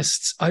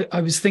protagonists,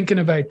 I was thinking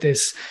about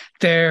this,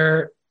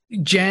 they're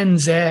Gen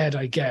Z,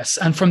 I guess.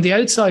 And from the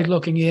outside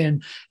looking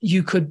in,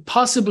 you could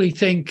possibly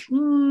think,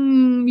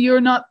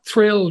 you're not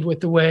thrilled with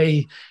the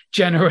way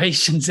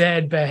Generation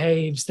Z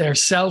behaves. They're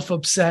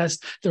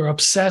self-obsessed. They're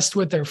obsessed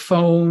with their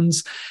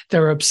phones.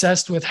 They're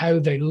obsessed with how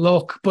they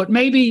look. But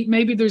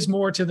maybe there's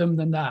more to them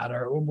than that.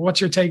 Or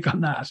what's your take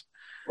on that?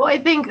 Well, I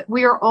think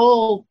we are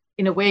all,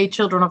 in a way,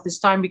 children of this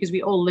time because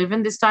we all live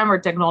in this time where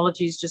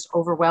technology is just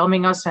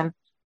overwhelming us. And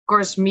of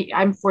course,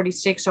 I'm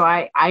 46, so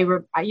I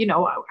you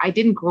know, I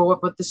didn't grow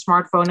up with the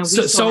smartphone. And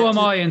so am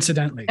I,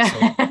 incidentally.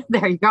 So.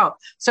 There you go.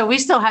 So we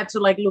still had to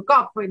like look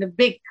up in a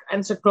big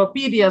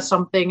encyclopedia or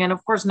something. And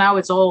of course, now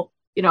it's all,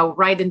 you know,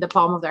 right in the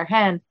palm of their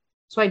hand.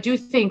 So I do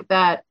think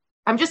that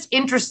I'm just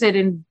interested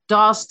in,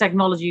 does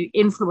technology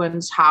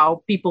influence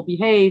how people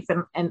behave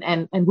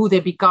and who they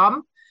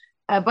become?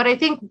 But I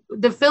think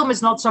the film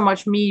is not so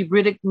much me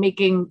really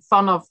making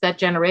fun of that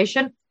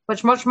generation,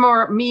 but much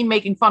more me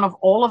making fun of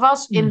all of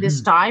us in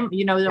this time.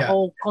 You know, the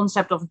whole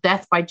concept of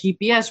death by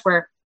GPS,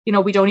 where, you know,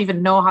 we don't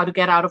even know how to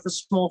get out of a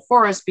small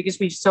forest because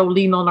we so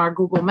lean on our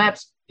Google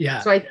Maps.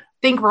 Yeah. So I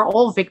think we're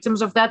all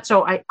victims of that.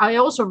 So I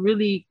also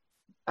really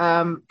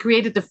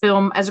created the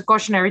film as a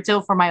cautionary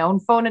tale for my own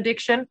phone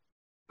addiction.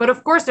 But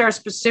of course, there are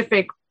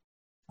specific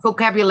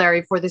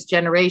vocabulary for this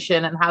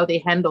generation and how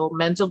they handle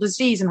mental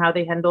disease and how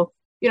they handle,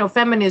 you know,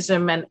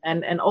 feminism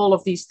and all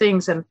of these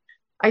things. And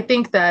I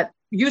think that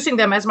using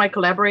them as my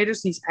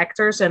collaborators, these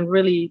actors, and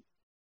really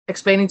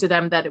explaining to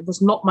them that it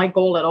was not my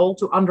goal at all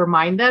to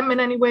undermine them in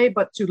any way,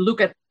 but to look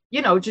at,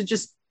 you know, to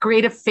just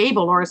create a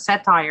fable or a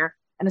satire.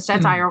 And a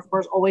satire, of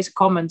course, always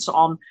comments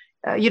on,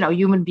 you know,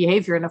 human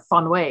behavior in a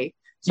fun way.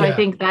 So I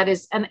think that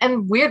is,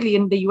 and weirdly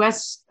in the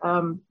US,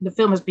 the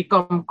film has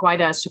become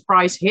quite a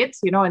surprise hit,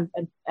 you know,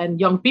 and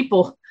young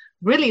people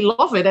really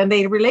love it and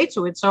they relate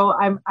to it. So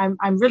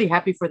I'm really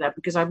happy for that,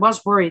 because I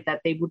was worried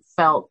that they would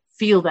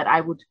feel that I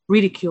would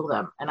ridicule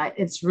them, and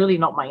it's really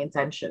not my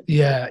intention.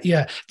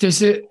 Yeah. There's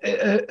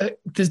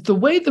there's the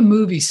way the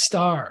movie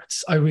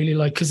starts, I really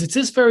like, because it's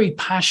this very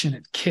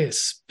passionate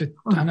kiss, but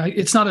and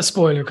it's not a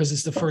spoiler because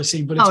it's the first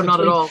scene, but it's not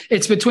at all.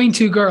 It's between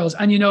two girls,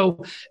 and you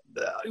know,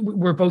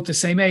 we're both the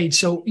same age,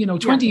 so you know,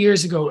 20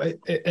 years ago,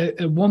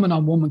 a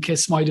woman-on-woman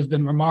kiss might have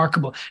been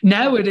remarkable.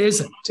 Now it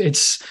isn't.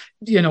 It's,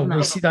 you know,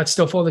 we see that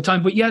stuff all the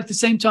time, but yeah, at the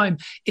same time,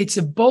 it's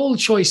a bold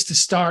choice to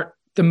start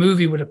the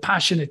movie with a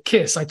passionate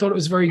kiss. I thought it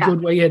was a very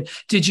good way in.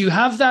 Did you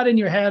have that in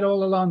your head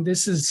all along?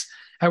 This is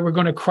how we're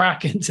going to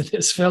crack into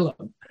this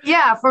film.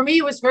 Yeah, for me,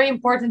 it was very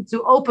important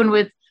to open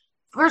with,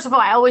 first of all,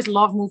 I always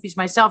love movies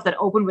myself that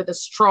open with a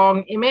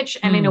strong image.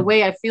 And in a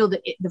way, I feel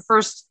that the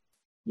first,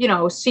 you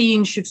know,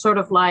 scene should sort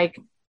of like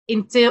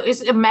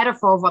is a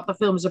metaphor of what the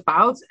film is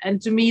about.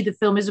 And to me, the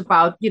film is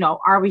about, you know,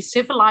 are we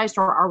civilized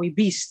or are we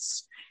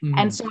beasts?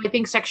 And so I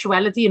think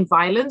sexuality and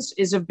violence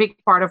is a big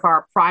part of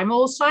our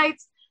primal side.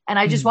 And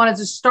I just wanted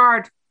to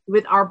start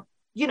with our,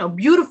 you know,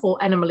 beautiful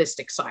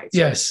animalistic side.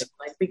 Yes.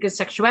 Because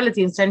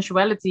sexuality and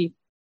sensuality.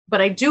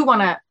 But I do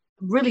want to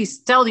really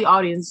tell the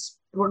audience,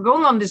 we're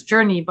going on this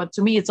journey, but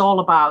to me, it's all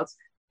about,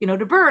 you know,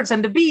 the birds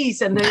and the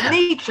bees and the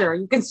nature.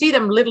 You can see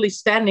them literally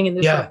standing in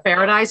this sort of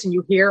paradise, and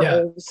you hear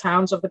all the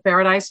sounds of the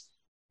paradise.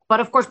 But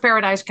of course,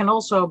 paradise can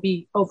also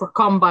be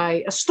overcome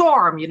by a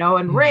storm, you know,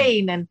 and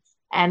rain.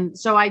 And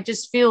so I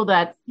just feel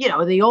that, you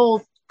know, the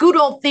good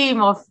old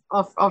theme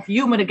of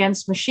human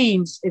against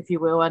machines, if you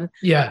will.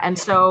 And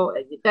so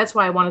that's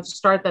why I wanted to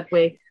start that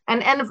way.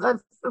 And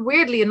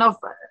weirdly enough,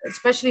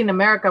 especially in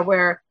America,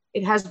 where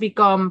it has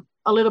become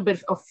a little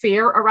bit of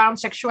fear around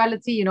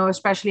sexuality, you know,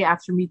 especially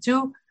after Me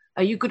Too,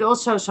 you could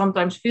also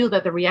sometimes feel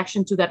that the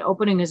reaction to that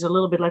opening is a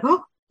little bit like,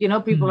 oh, you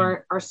know, people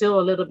are still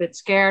a little bit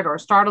scared or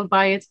startled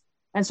by it.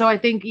 And so I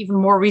think even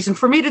more reason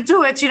for me to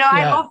do it, you know,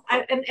 I love,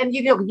 and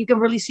you know, you can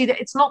really see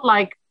that it's not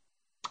like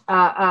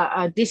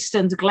a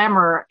distant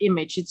glamour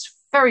image. It's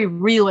very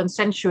real and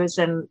sensuous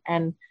and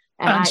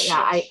And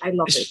And I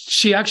love it.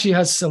 She actually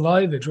has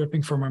saliva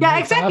dripping from her Yeah, mouth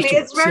exactly.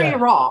 It's afterwards. very Yeah.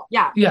 raw.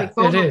 Yeah, Yeah, very it is.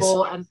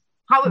 vulnerable and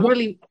how it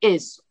really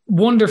is.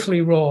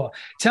 Wonderfully raw.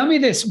 Tell me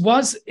this: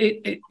 was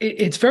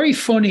it's very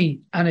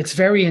funny and it's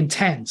very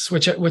intense,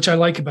 which I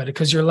like about it,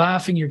 because you're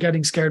laughing, you're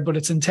getting scared, but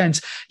it's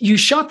intense. You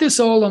shot this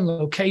all on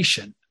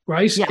location,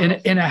 right? Yeah.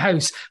 In a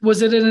house.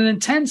 Was it an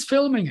intense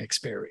filming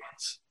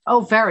experience?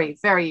 Oh, very,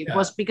 very. It Yeah.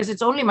 was, because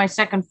it's only my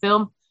second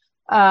film,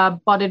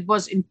 but it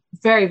was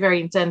very, very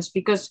intense,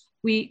 because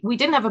we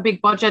didn't have a big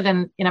budget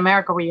in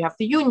America, where you have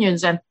the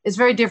unions and it's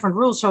very different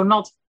rules. So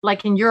not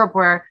like in Europe,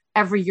 where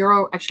every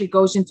euro actually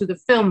goes into the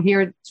film.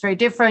 Here it's very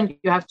different.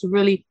 You have to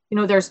really,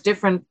 there's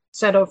different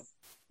set of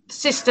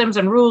systems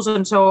and rules.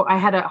 And so I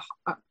had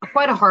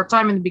quite a hard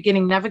time in the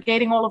beginning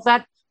navigating all of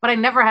that, but I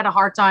never had a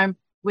hard time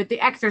with the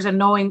actors and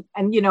knowing,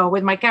 and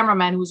with my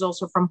cameraman, who's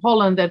also from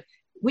Holland, that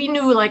we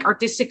knew like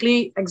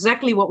artistically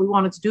exactly what we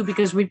wanted to do,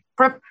 because we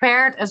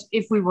prepared as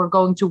if we were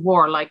going to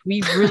war. Like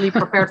we really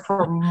prepared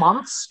for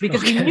months,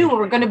 because we knew we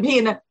were going to be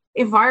in an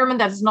environment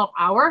that is not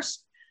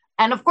ours.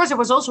 And of course, it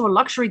was also a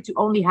luxury to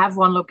only have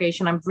one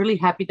location. I'm really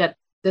happy that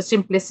the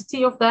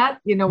simplicity of that,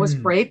 was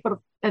great. But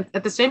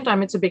at the same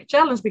time, it's a big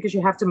challenge, because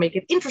you have to make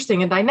it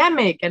interesting and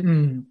dynamic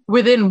and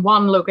within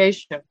one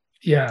location.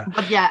 Yeah.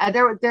 But yeah,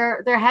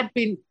 there had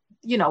been,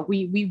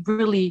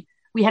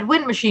 we had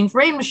wind machines,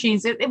 rain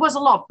machines. It was a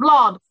lot,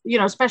 blood,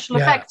 special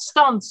effects,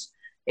 stunts.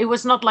 It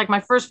was not like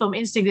my first film,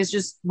 Instinct, is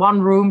just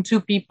one room,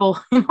 two people,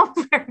 not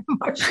very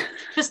much,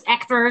 just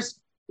actors,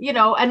 and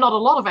not a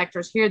lot of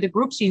actors. Here, the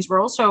group scenes were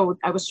also,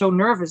 I was so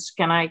nervous.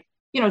 Can I,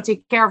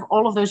 take care of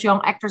all of those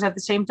young actors at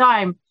the same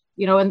time,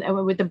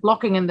 and with the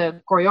blocking and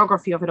the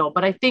choreography of it all.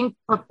 But I think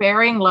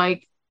preparing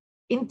like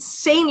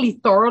insanely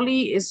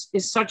thoroughly is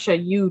such a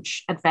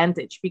huge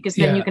advantage, because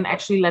then you can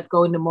actually let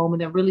go in the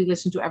moment and really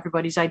listen to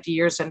everybody's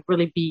ideas and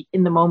really be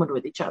in the moment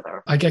with each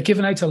other. I get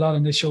given out a lot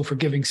on this show for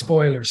giving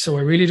spoilers, so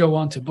I really don't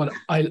want to, but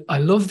I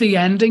love the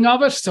ending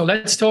of it. So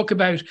let's talk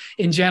about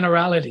in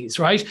generalities,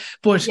 right?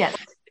 But yes.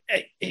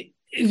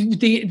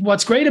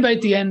 What's great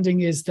about the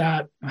ending is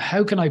that,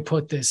 how can I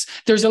put this?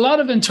 There's a lot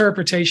of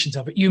interpretations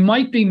of it. You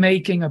might be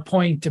making a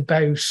point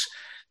about,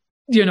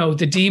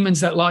 the demons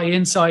that lie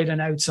inside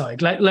and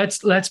outside.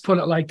 Let's put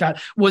it like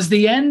that. Was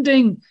the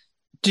ending,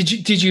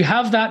 did you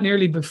have that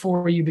nearly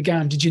before you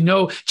began? Did you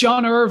know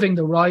John Irving,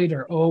 the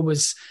writer,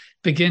 always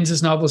begins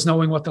his novels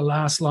knowing what the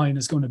last line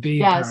is going to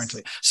be,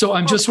 apparently. So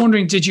I'm just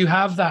wondering, did you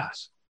have that?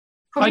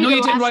 I know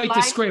you didn't write the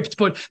script,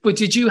 but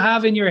did you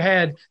have in your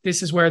head,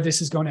 this is where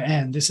this is going to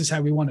end, this is how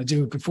we want to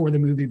do it, before the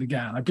movie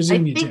began? I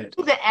presume you did.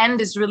 The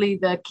end is really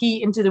the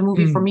key into the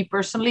movie for me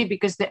personally,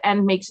 because the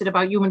end makes it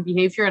about human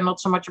behavior and not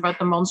so much about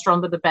the monster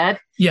under the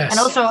bed. Yes. And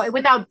also,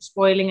 without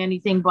spoiling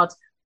anything, but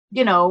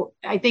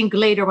I think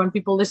later when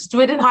people listen to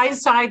it in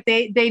hindsight,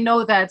 they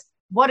know that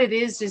what it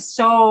is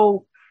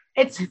so,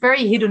 it's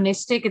very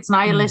hedonistic, it's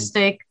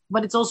nihilistic,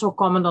 but it's also a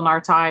comment on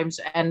our times,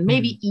 and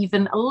maybe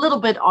even a little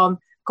bit on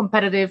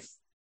competitive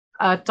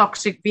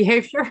toxic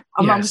behavior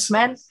amongst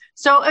men.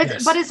 So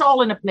but it's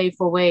all in a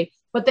playful way.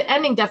 But the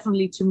ending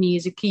definitely to me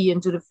is a key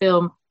into the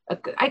film.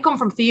 I come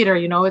from theater,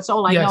 it's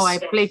all I know. I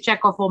played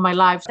Chekhov all my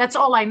life. That's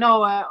all I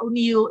know.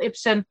 O'Neill,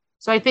 Ibsen.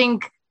 So I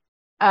think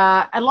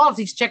a lot of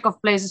these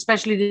Chekhov plays,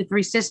 especially the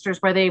Three Sisters,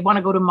 where they want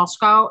to go to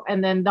Moscow,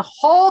 and then the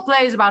whole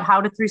play is about how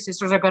the three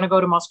sisters are going to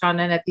go to Moscow, and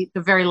then at the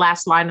very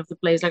last line of the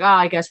play is like,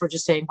 I guess we're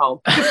just staying home.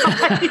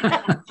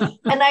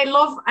 And I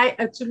love,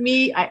 to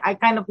me, I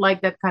kind of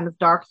like that kind of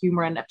dark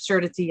humor and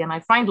absurdity, and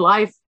I find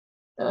life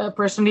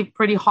personally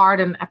pretty hard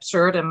and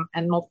absurd and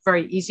not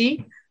very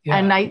easy. Yeah.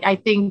 And I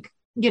think,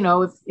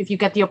 if you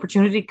get the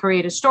opportunity to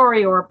create a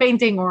story or a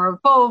painting or a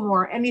poem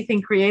or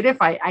anything creative,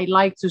 I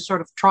like to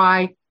sort of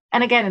try,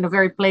 and again, in a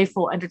very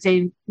playful,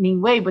 entertaining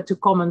way, but to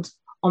comment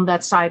on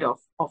that side of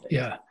it.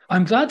 Yeah.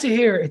 I'm glad to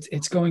hear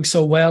it's going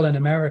so well in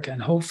America,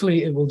 and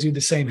hopefully it will do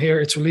the same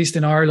here. It's released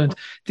in Ireland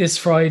this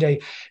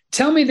Friday.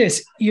 Tell me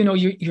this,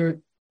 you're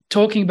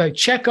talking about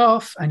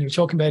Chekhov and you're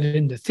talking about it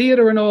in the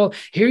theater and all.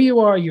 Here you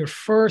are, your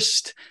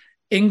first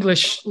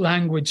English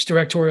language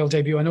directorial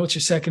debut. I know it's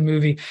your second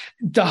movie.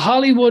 The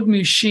Hollywood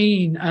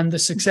machine and the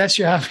success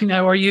you're having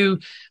now, are you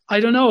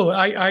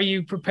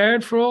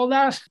prepared for all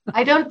that?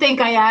 I don't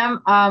think I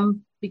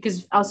am,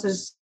 because us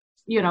as,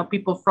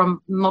 people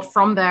not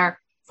from there,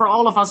 for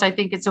all of us, I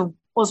think it's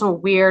also a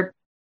weird,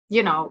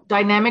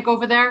 dynamic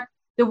over there.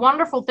 The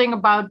wonderful thing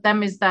about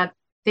them is that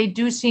they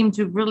do seem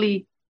to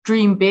really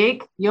dream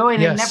big,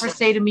 and they never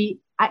say to me,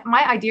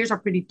 my ideas are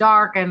pretty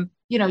dark. And,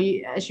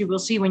 as you will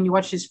see when you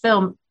watch this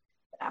film,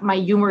 my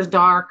humor is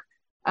dark.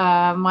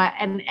 My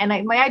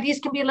ideas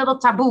can be a little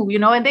taboo,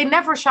 and they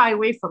never shy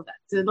away from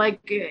that.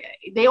 Like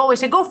they always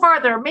say, go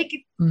further, make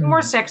it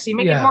more sexy,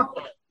 make it more.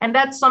 And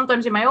that's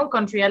sometimes in my own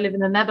country. I live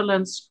in the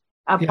Netherlands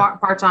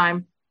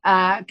part-time.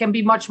 Can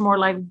be much more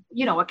like,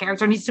 a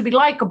character needs to be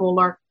likable,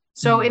 or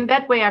so. In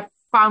that way, I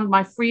found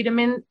my freedom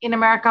in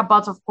America.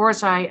 But of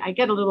course, I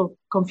get a little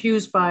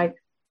confused by,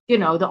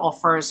 the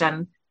offers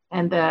and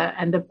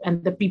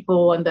the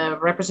people and the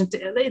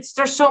representative.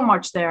 There's so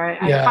much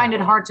there. I find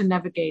it hard to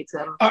navigate.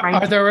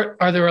 Are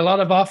there a lot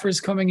of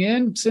offers coming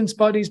in since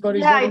Bodies?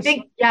 Yeah, I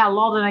think a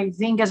lot. And I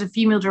think as a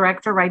female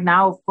director right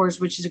now, of course,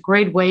 which is a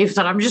great wave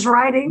that I'm just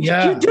riding.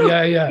 You do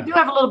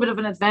have a little bit of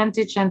an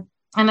advantage, and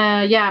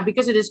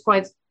because it is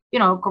quite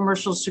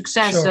commercial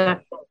success.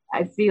 Sure.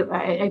 I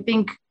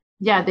think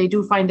they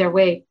do find their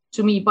way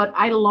to me. But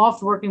I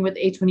loved working with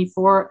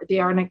A24. They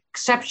are an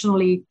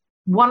exceptionally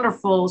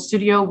wonderful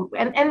studio,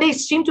 and they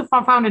seem to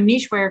have found a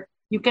niche where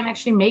you can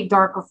actually make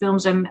darker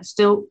films and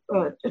still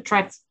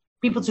attract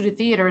people to the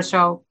theater.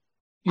 So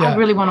I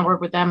really want to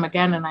work with them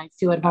again, and I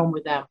feel at home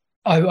with them.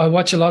 I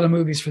watch a lot of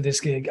movies for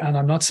this gig, and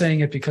I'm not saying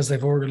it because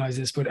they've organized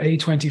this, but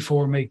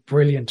A24 make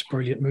brilliant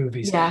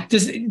movies. Yeah.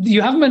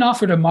 You haven't been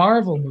offered a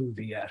Marvel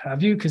movie yet,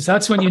 have you? Because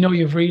that's when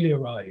you've really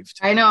arrived.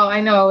 I know.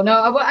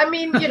 No, I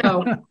mean,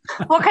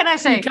 what can I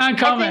say? You can't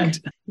comment.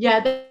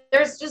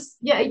 There's just,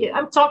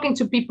 I'm talking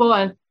to people,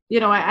 and,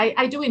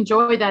 I do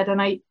enjoy that.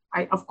 And I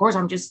of course,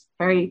 I'm just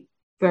very,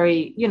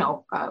 very,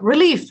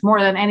 relieved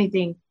more than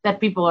anything that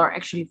people are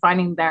actually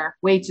finding their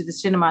way to the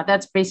cinema.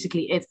 That's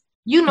basically it.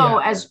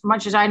 As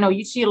much as I know,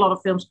 you see a lot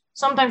of films.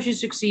 Sometimes you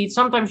succeed,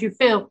 sometimes you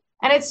fail.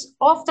 And it's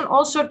often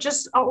also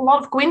just a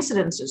lot of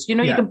coincidences. You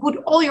can put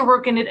all your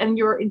work in it and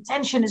your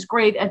intention is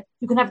great. And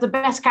you can have the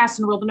best cast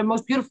in the world and the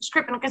most beautiful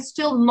script. And it can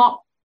still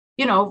not,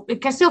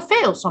 it can still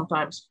fail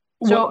sometimes.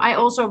 So I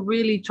also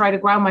really try to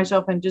ground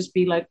myself and just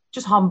be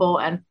just humble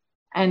and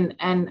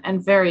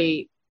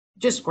very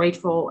just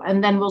grateful.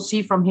 And then we'll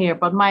see from here.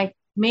 But my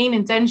main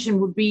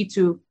intention would be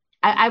to,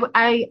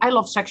 I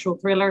love sexual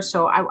thrillers,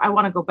 so I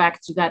want to go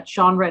back to that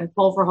genre. And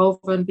Paul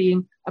Verhoeven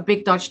being a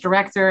big Dutch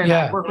director, and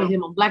I worked with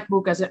him on Black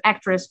Book as an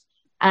actress.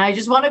 And I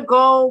just want to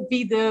go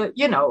be the,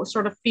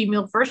 sort of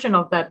female version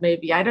of that,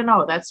 maybe. I don't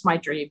know. That's my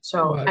dream.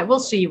 So I will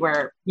see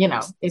where,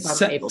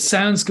 if I'm able to.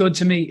 Sounds good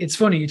to me. It's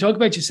funny. You talk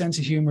about your sense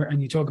of humor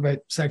and you talk about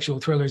sexual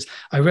thrillers.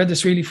 I read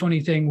this really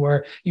funny thing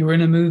where you were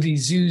in a movie,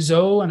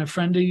 Zuzo, and a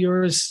friend of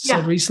yours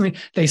said recently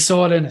they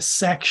saw it in a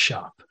sex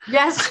shop.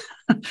 Yes.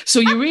 So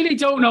you really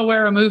don't know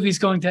where a movie's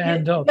going to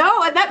end up.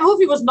 No, and that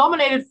movie was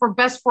nominated for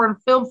Best Foreign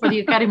Film for the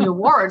Academy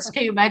Awards.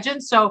 Can you imagine?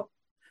 So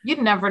you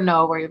never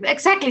know where you're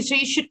exactly. So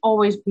you should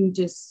always be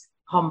just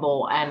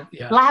humble and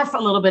laugh a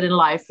little bit in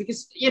life,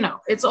 because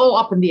it's all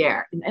up in the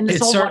air and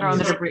it's all water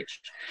under the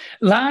bridge.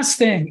 Last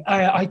thing,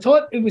 I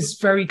thought it was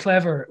very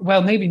clever.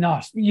 Well, maybe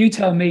not. You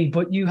tell me.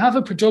 But you have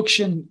a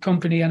production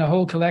company and a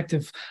whole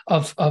collective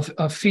of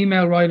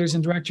female writers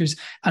and directors,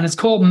 and it's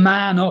called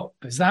Man Up.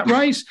 Is that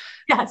right?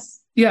 Yes.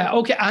 Yeah,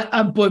 okay.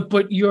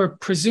 But you're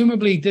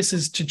presumably this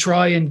is to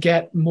try and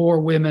get more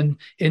women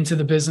into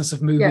the business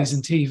of movies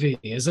and TV,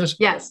 is it?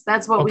 Yes,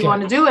 that's what we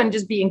want to do, and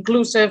just be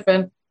inclusive.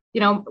 And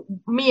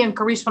me and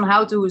Carice van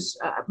Houten, who's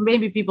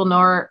maybe people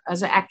know her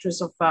as an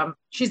actress of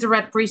she's the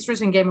Red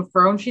Priestess in Game of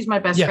Thrones. She's my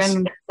best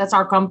friend. That's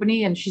our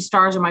company, and she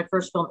stars in my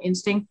first film,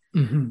 Instinct.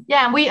 Mm-hmm.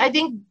 Yeah, and I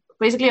think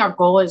basically our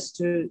goal is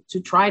to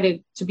try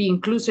to be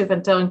inclusive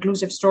and tell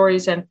inclusive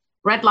stories. And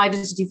Red Light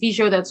is a TV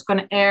show that's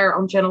going to air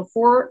on Channel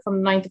 4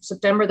 from the 9th of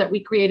September that we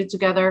created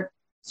together.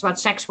 It's about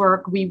sex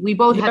work. We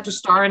both had to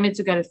star in it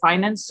to get it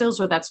financed still.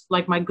 So that's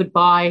like my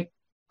goodbye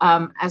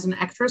as an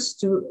actress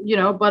to,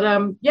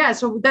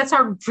 so that's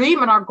our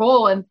dream and our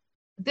goal. And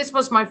this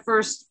was my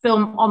first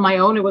film on my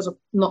own. It was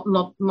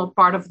not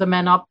part of the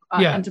Man Up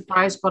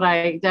enterprise, but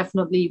I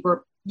definitely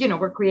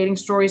we're creating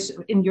stories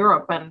in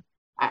Europe, and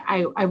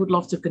I would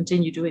love to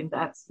continue doing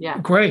that. Yeah.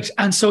 Great.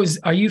 And so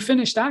are you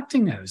finished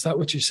acting now? Is that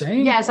what you're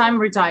saying? Yes, I'm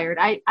retired.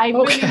 I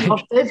really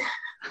loved it,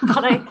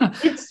 but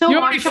it's so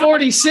You're only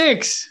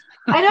 46.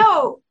 I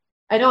know.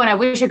 And I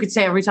wish I could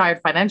say I retired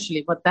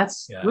financially, but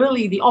that's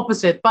really the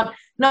opposite. But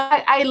no,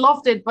 I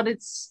loved it, but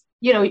it's,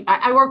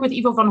 I work with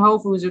Ivo van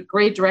Hove, who's a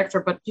great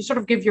director, but you sort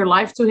of give your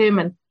life to him,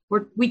 and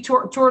we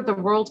toured the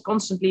world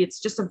constantly.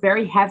 It's just a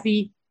very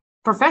heavy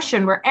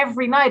profession where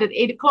every night at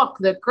 8:00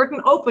 the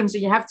curtain opens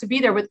and you have to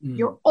be there with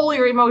all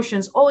your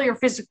emotions, all your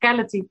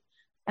physicality.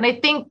 And I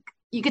think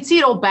you could see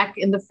it all back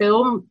in the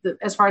film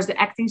as far as the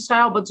acting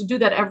style, but to do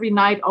that every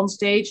night on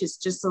stage is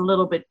just a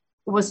little bit,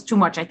 it was too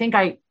much. I think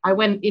I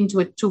went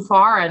into it too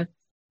far, and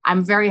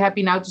I'm very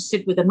happy now to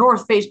sit with a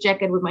North Face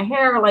jacket with my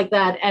hair like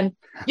that and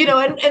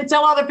and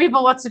tell other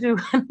people what to do.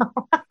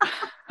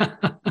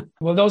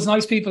 Well, those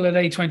nice people at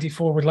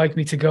A24 would like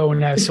me to go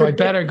now, so I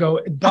better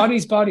go.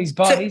 Bodies.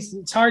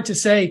 It's hard to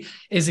say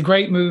is a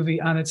great movie,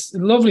 and it's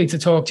lovely to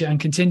talk to you, and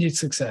continued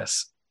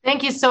success.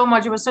 Thank you so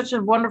much. It was such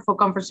a wonderful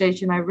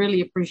conversation. I really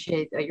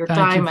appreciate your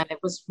time, and it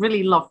was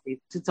really lovely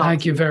to talk to you.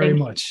 Thank you very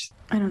much.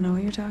 I don't know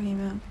what you're talking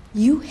about.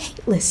 You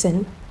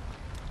listen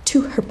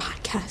to her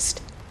podcast.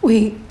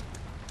 Wait,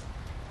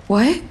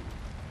 what?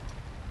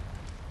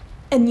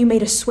 And you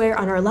made us swear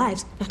on our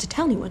lives not to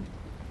tell anyone.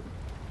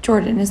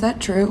 Jordan, is that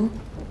true?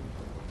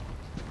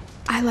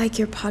 I like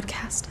your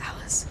podcast,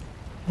 Alice.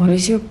 What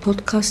is your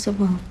podcast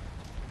about?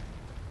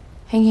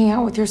 Hanging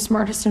out with your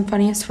smartest and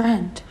funniest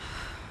friend.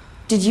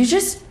 Did you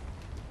just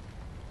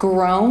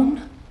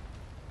groan?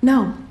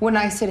 No. When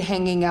I said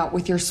hanging out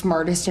with your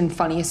smartest and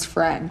funniest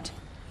friend.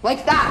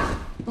 Like that.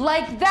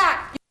 Like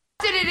that.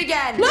 You did it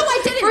again. No,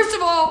 I didn't. First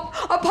of all,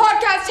 a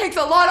podcast takes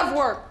a lot of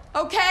work,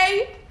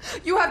 okay?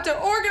 You have to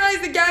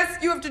organize the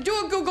guests, you have to do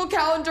a Google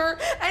Calendar,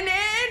 and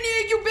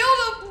you build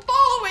a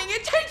following.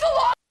 It takes a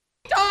long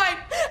time,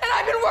 and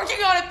I've been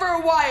working on it for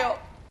a while.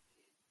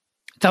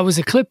 That was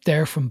a clip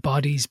there from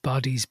Bodies,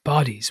 Bodies,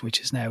 Bodies, which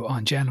is now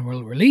on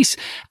general release.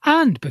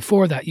 And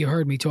before that, you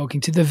heard me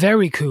talking to the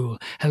very cool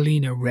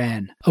Helena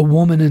Wren, A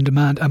Woman in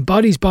Demand, and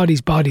Bodies,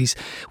 Bodies, Bodies,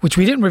 which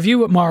we didn't review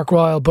with Mark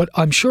Ryle, but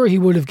I'm sure he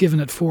would have given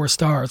it 4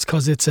 stars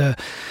because it's a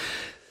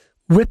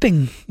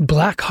ripping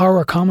black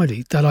horror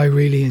comedy that I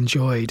really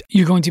enjoyed.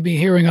 You're going to be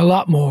hearing a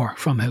lot more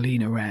from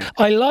Helena Wren.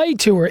 I lied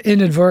to her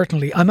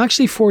inadvertently. I'm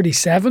actually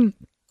 47.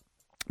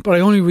 But I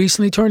only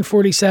recently turned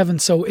 47,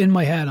 so in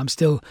my head I'm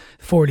still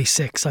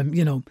 46.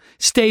 I'm,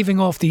 staving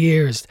off the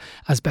years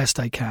as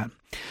best I can.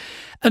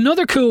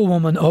 Another cool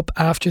woman up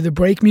after the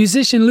break,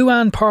 musician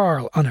Luann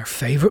Pearl on her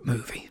favourite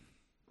movie.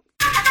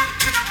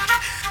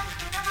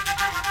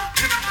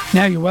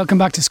 Now you're welcome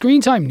back to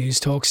Screen Time, News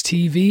Talks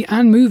TV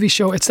and movie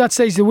show. It's that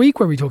stage of the week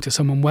where we talk to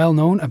someone well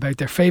known about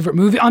their favourite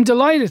movie. I'm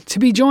delighted to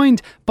be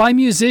joined by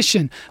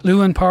musician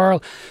Luann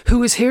Pearl,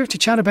 who is here to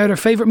chat about her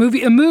favourite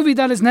movie, a movie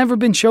that has never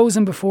been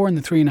chosen before in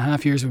the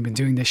 3.5 years we've been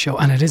doing this show,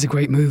 and it is a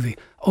great movie.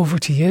 Over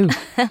to you.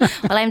 Well,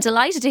 I'm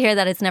delighted to hear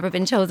that it's never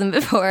been chosen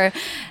before.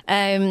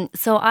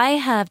 So I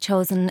have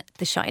chosen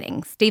The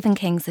Shining, Stephen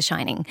King's The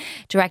Shining,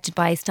 directed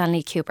by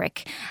Stanley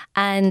Kubrick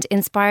and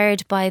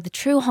inspired by the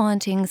true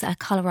hauntings at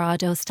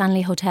Colorado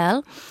Stanley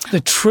Hotel.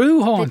 The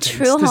true hauntings?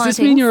 The true Does hauntings. this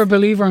mean you're a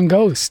believer in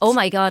ghosts? Oh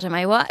my God, am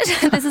I what?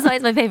 This is why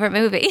it's my favourite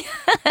movie.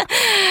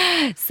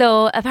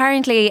 So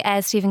apparently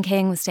Stephen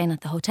King was staying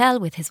at the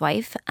hotel with his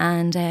wife,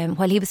 and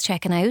while he was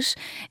checking out,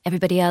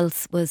 everybody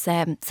else was...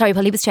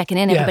 while he was checking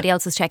in, everybody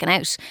else was checking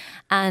out,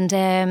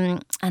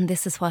 and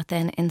this is what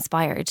then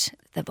inspired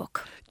the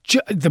book.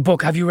 The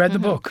book, have you read the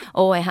book?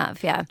 Oh, I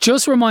have, yeah.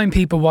 Just remind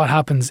people what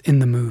happens in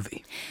the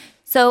movie.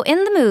 So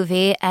in the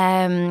movie,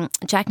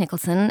 Jack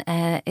Nicholson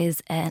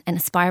is an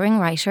aspiring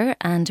writer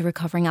and a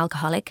recovering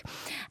alcoholic,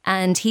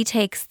 and he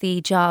takes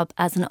the job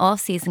as an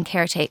off-season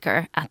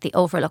caretaker at the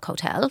Overlook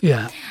Hotel.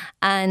 Yeah.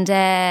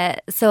 And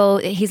so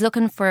he's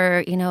looking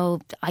for,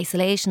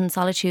 isolation,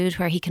 solitude,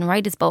 where he can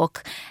write his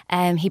book.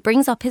 He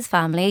brings up his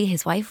family,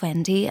 his wife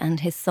Wendy and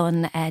his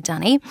son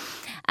Danny.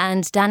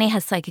 And Danny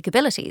has psychic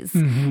abilities.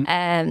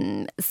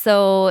 Mm-hmm.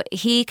 So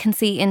he can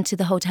see into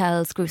the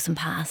hotel's gruesome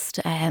past,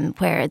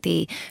 where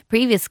the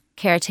previous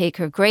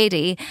caretaker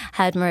Grady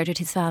had murdered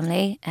his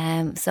family.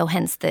 So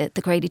hence the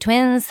Grady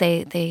twins.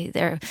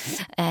 They're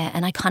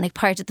an iconic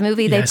part of the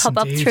movie. Yes, they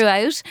pop indeed. up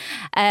throughout.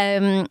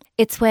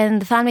 It's when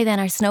the family then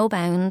are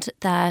snowbound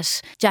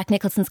that Jack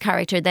Nicholson's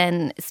character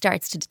then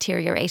starts to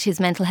deteriorate. His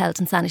mental health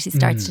and sanity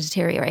starts to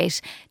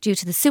deteriorate due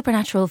to the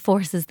supernatural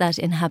forces that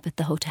inhabit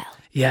the hotel.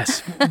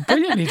 Yes,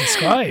 brilliantly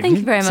described. Thank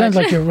you very much. Sounds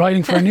like you're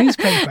writing for a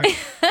newspaper.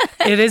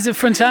 It is a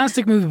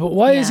fantastic movie, but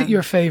why is it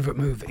your favourite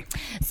movie?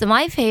 So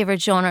my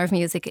favourite genre of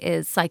music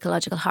is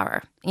psychological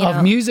horror.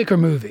 Of music or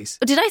movies?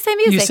 Did I say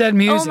music? You said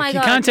music. Oh my You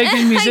God. can't take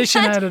the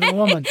musician out of the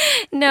woman.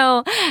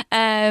 No.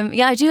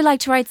 I do like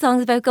to write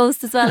songs about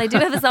ghosts as well. I do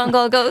have a song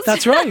called Ghost.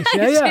 That's right.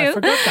 Yeah, I do.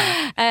 forgot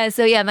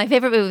that. My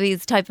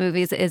favourite type of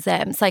movies is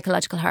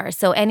psychological horror.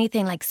 So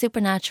anything like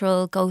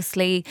supernatural,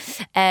 ghostly.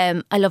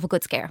 I love a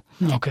good scare.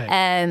 Okay.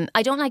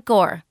 I don't like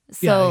gore.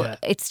 So Yeah.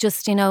 it's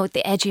just,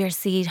 the edge of your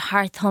seat,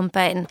 heart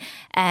thumping.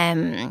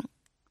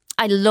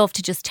 I love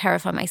to just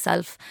terrify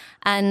myself.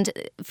 And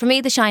for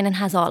me, The Shining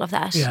has all of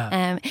that.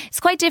 Yeah. It's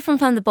quite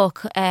different from the book.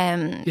 For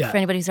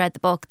anybody who's read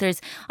the book,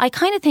 I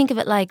kind of think of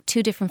it like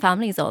two different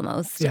families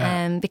almost.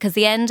 Yeah. Because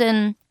the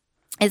ending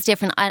is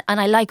different,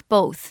 and I like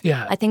both.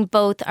 Yeah. I think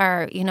both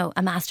are,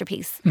 a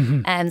masterpiece.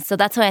 Mm-hmm. So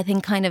that's why I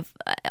think kind of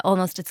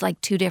almost it's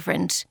like two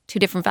different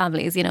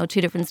families,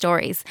 two different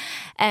stories.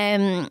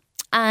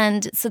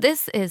 And so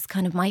this is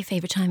kind of my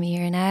favourite time of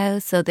year now.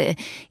 So the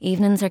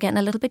evenings are getting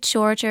a little bit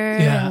shorter,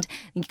 and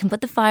you can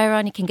put the fire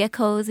on, you can get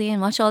cozy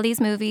and watch all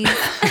these movies.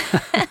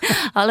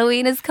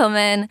 Halloween is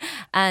coming,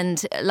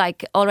 and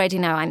like already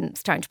now I'm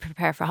starting to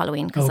prepare for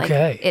Halloween because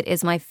it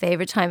is my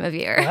favourite time of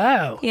year.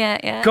 Wow.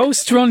 Yeah.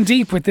 Ghosts run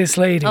deep with this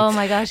lady. Oh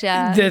my gosh,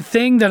 yeah. The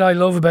thing that I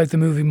love about the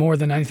movie more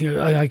than anything,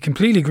 I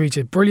completely agree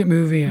to it. Brilliant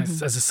movie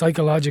as a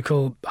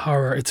psychological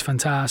horror. It's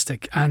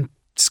fantastic and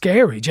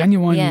scary,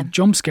 genuine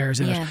jump scares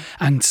in it,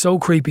 and so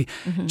creepy.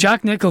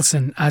 Jack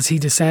Nicholson, as he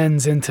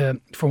descends into,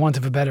 for want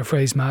of a better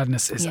phrase,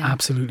 madness, is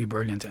absolutely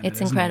brilliant in it.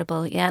 It's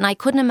incredible, and I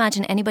couldn't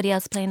imagine anybody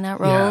else playing that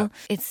role.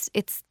 It's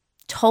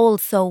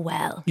told so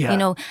well,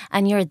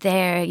 and you're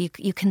there,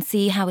 you can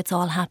see how it's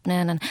all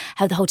happening and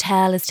how the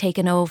hotel is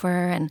taken over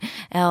and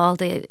all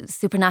the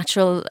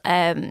supernatural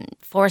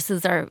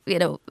forces are,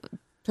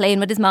 playing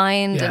with his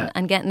mind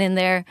and getting in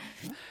there.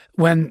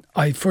 When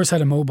I first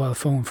had a mobile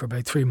phone for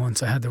about 3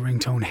 months, I had the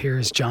ringtone,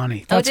 "Here's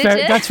Johnny."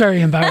 That's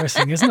very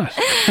embarrassing, isn't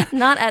it?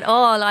 Not at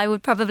all. I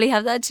would probably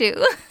have that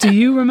too. Do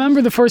you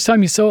remember the first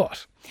time you saw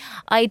it?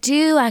 I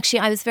do actually.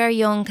 I was very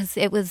young because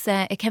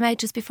it came out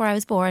just before I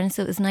was born,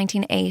 so it was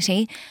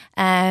 1980.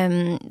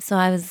 So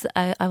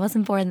I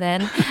wasn't born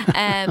then,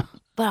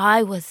 but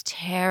I was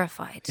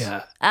terrified.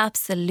 Yeah,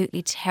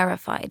 absolutely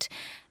terrified.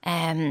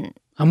 And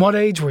what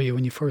age were you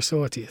when you first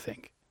saw it, do you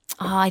think?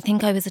 Oh, I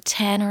think I was a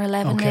 10 or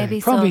 11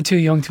 maybe. Probably so too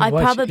young to watch.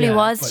 I probably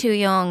was too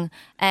young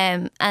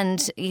and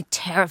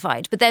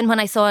terrified. But then when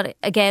I saw it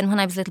again when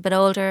I was a little bit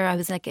older, I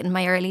was like in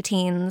my early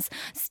teens,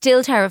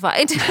 still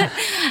terrified.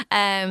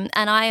 And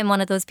I am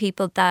one of those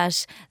people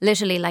that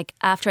literally, like,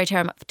 after I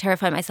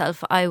terrify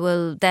myself, I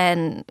will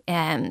then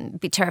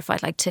be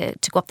terrified, like to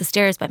go up the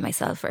stairs by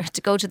myself or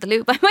to go to the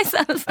loo by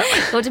myself,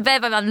 go to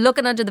bed. I'm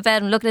looking under the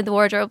bed, I'm looking at the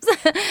wardrobes.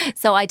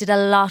 So I did a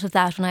lot of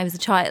that when I was a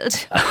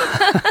child.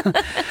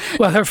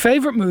 Well, her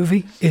favourite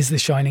movie is The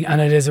Shining,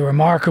 and it is a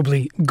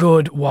remarkably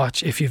good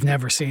watch if you've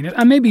never seen it.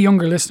 And maybe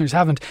younger listeners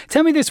haven't.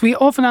 Tell me this, we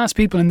often ask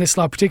people in this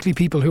slot, particularly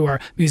people who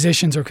are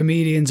musicians or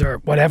comedians or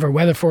whatever,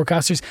 weather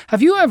forecasters,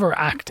 have you ever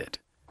acted?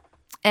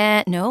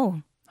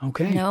 No.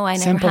 Okay. No, I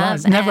never Simple have.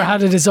 as. Never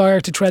had a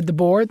desire to tread the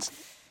boards?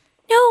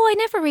 No, I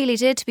never really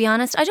did, to be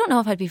honest. I don't know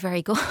if I'd be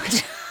very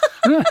good.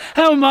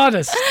 How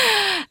modest.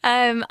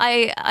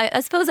 I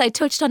suppose I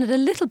touched on it a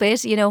little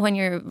bit, you know, when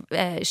you're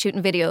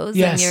shooting videos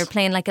Yes. and you're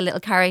playing like a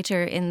little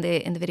character in the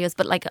videos,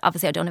 but like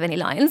obviously I don't have any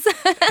lines.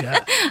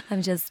 Yeah.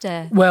 I'm just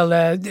Well,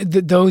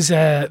 those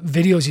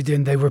videos you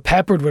did, they were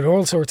peppered with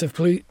all sorts of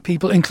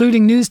people,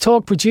 including News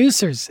Talk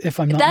producers, if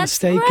I'm not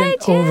mistaken,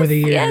 right, over the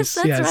years. Yes,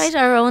 that's right.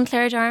 Our own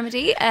Claire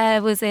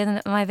Darmody was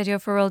in my video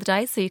for Roll the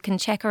Dice, so you can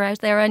check her out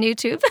there on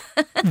YouTube.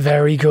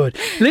 Very good.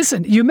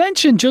 Listen, you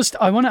mentioned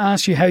I want to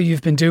ask you how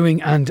you've been doing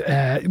and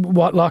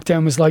what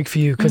lockdown was like for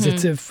you, because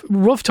it's a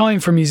rough time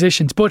for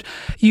musicians. But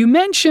you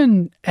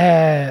mentioned,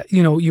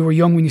 you were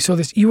young when you saw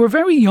this. You were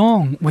very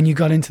young when you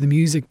got into the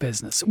music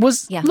business.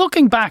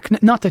 Looking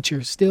back, not that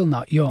you're still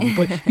not young,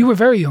 but you were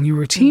very young. You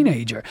were a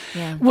teenager.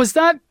 Yeah. Was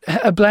that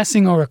a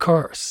blessing or a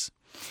curse?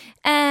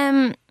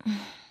 I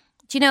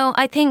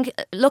think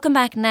looking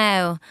back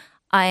now,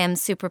 I am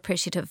super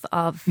appreciative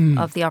of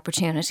the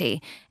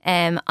opportunity.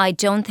 I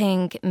don't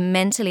think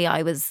mentally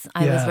I was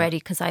ready,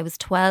 because I was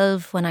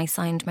 12 when I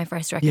signed my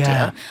first record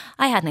deal.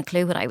 I hadn't a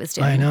clue what I was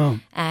doing. I know.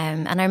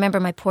 And I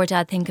remember my poor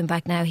dad, thinking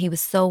back now, he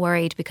was so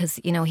worried because,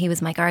 you know, he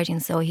was my guardian,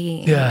 so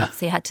he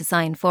obviously had to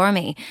sign for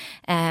me.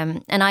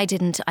 And I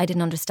didn't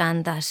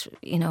understand that,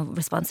 you know,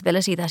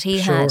 responsibility that he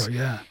had. Sure,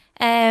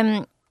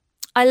 yeah.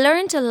 I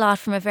learned a lot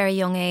from a very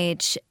young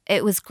age.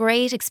 It was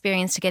great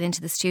experience to get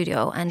into the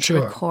studio and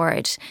to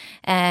record.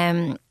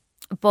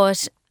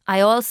 But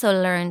I also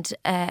learned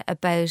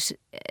about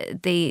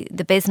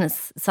the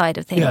business side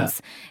of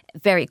things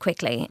very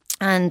quickly.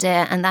 And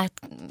that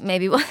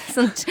maybe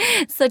wasn't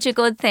such a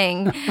good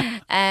thing.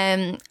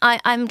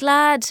 I'm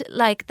glad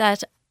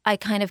that I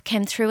kind of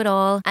came through it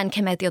all and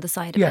came out the other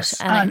side of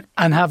it.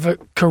 And have a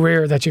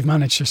career that you've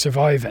managed to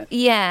survive in.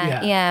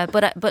 Yeah.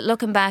 But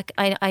looking back,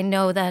 I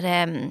know that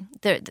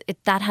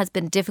that has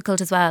been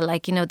difficult as well.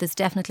 Like, you know, there's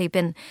definitely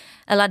been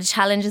a lot of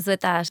challenges with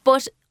that.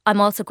 But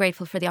I'm also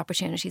grateful for the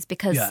opportunities,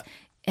 because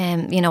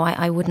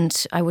I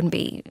wouldn't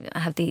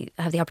have the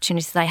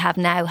opportunities that I have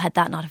now had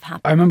that not have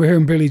happened. I remember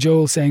hearing Billy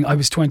Joel saying, I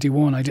was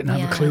 21, I didn't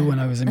have a clue when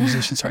I was a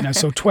musician. Sorry, now,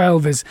 so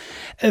 12 is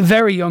a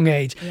very young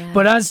age. Yeah.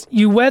 But as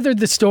you weathered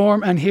the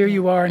storm, and here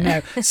you are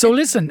now. So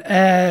listen,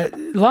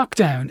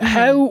 lockdown,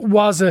 how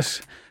was it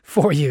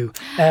for you?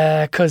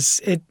 Because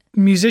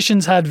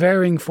musicians had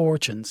varying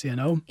fortunes, you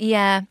know?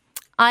 Yeah.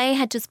 I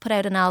had just put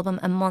out an album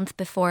a month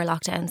before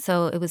lockdown,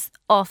 so it was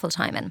awful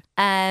timing.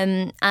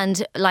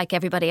 And like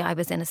everybody, I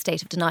was in a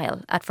state of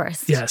denial at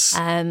first. Yes.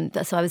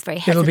 So I was very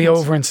hesitant. It'll be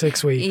over in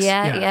 6 weeks.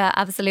 Yeah,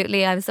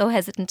 absolutely. I was so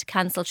hesitant to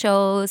cancel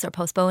shows or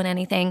postpone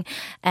anything.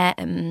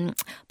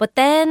 But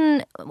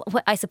then,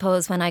 I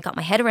suppose, when I got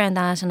my head around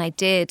that, and I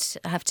did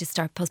have to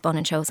start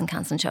postponing shows and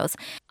cancelling shows,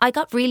 I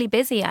got really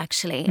busy,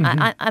 actually.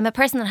 I'm a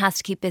person that has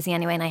to keep busy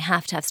anyway, and I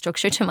have to have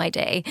structure to my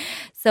day.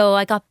 So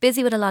I got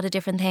busy with a lot of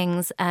different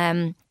things.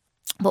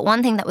 But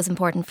one thing that was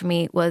important for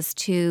me was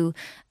to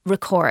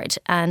record.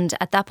 And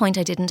at that point,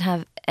 I didn't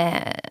have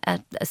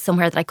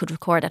somewhere that I could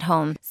record at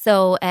home.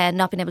 So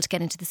not being able to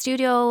get into the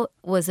studio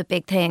was a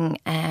big thing.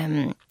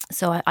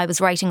 So I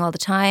was writing all the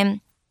time.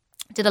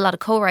 Did a lot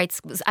of co-writes.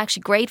 It was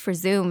actually great for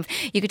Zoom.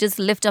 You could just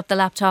lift up the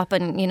laptop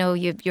and, you know,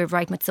 you're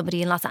writing with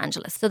somebody in Los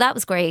Angeles. So that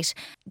was great.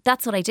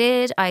 That's what I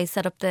did. I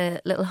set up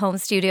the little home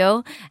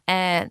studio.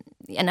 I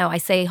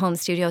say home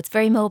studio, it's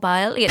very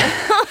mobile, you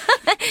know.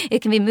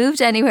 It can be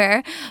moved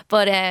anywhere,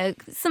 but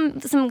some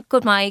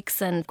good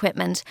mics and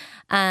equipment.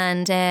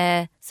 And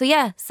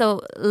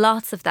so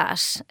lots of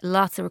that,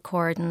 lots of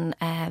recording,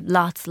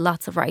 lots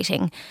of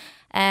writing.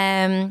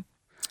 And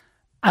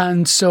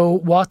so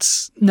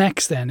what's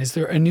next then? Is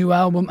there a new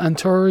album and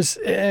tours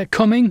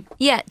coming?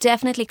 Yeah,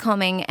 definitely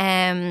coming.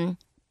 I'm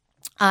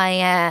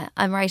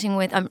writing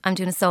with. I'm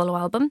doing a solo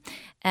album.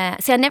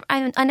 See,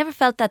 I never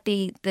felt that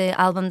the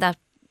album that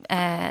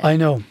I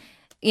know.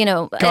 You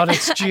know, got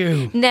its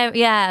due.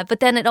 But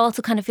then it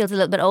also kind of feels a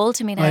little bit old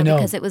to me now,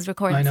 because it was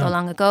recorded so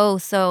long ago.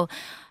 So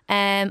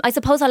I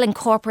suppose I'll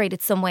incorporate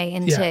it some way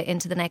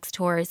into the next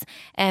tours.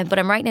 But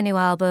I'm writing a new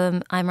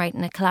album. I'm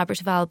writing a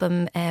collaborative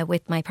album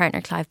with my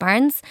partner Clive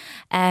Barnes.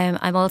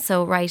 I'm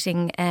also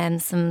writing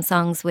some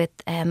songs with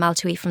Mal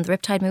Tui from the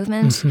Riptide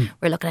Movement.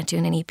 We're looking at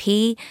doing an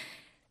EP.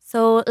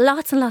 So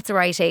lots and lots of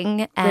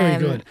writing. Very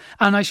good.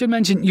 And I should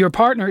mention, your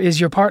partner is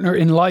your partner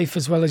in life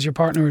as well as your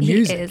partner in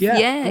music. Is.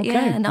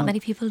 Yeah. Not many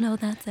people know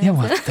that. So. Yeah,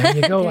 well, there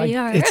you go. There you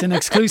are. It's an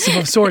exclusive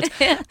of sorts.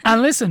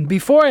 And listen,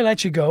 before I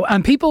let you go,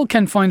 and people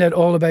can find out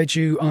all about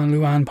you on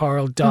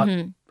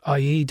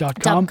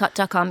luanneparle.ie.com.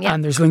 .com,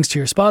 and there's links to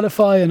your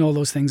Spotify and all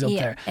those things up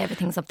there.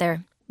 Everything's up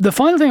there. The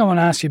final thing I want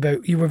to ask you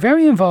about, you were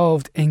very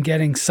involved in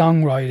getting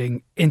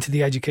songwriting into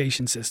the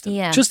education system.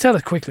 Yeah. Just tell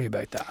us quickly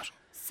about that.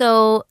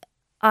 So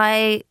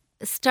I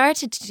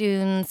started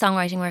doing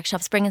songwriting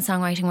workshops, bringing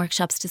songwriting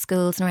workshops to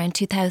schools in around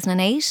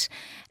 2008.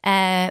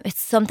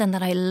 It's something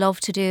that I love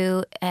to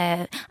do.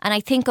 And I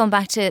think going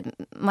back to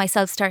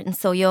myself starting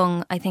so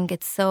young, I think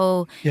it's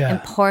so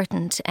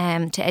important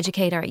to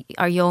educate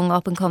our young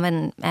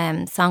up-and-coming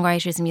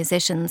songwriters and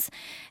musicians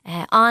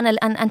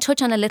and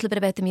touch on a little bit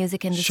about the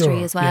music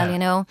industry as well, you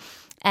know.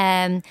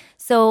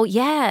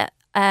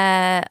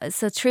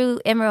 So through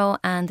IMRO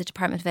and the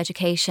Department of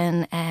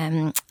Education,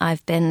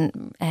 I've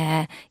been,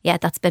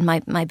 that's been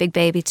my big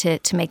baby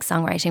to make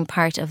songwriting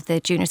part of the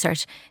Junior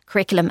Cert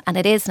curriculum, and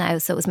it is now.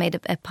 So it was made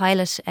a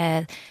pilot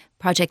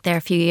project there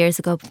a few years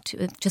ago,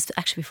 just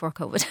actually before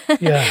COVID.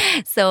 Yeah.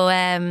 So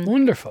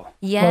wonderful.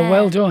 Yeah.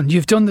 Well done.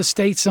 You've done the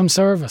state some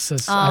service,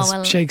 as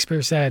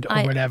Shakespeare said,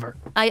 or whatever.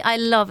 I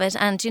love it,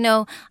 and you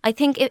know, I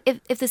think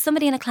if there's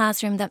somebody in a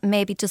classroom that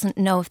maybe doesn't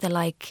know if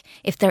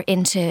they're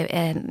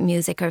into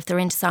music or if they're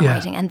into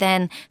songwriting, and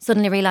then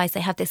suddenly realise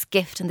they have this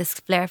gift and this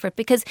flair for it,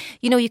 because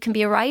you know, you can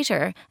be a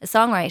writer, a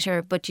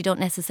songwriter, but you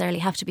don't necessarily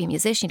have to be a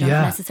musician. You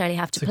don't necessarily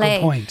have to play.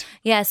 Good point.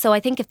 Yeah, so I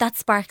think if that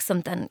sparks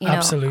something, you know,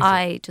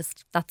 Absolutely.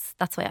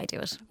 That's why I do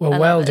it.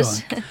 Well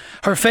done.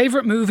 Her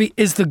favourite movie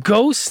is The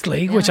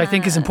Ghostly, which I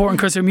think is important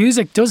because her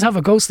music does have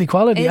a ghostly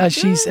quality, as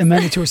she's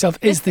amended to herself,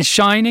 is The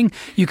Shining.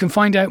 You can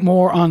find out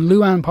more on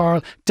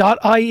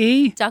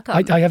luanneparle.ie.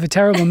 I have a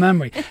terrible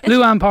memory.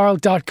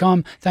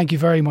 luanneparle.com. Thank you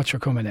very much for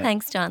coming in.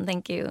 Thanks, John.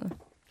 Thank you.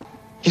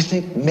 You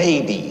think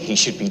maybe he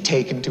should be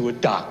taken to a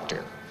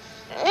doctor?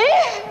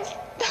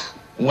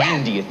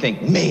 When do you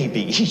think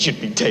maybe he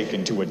should be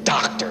taken to a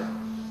doctor?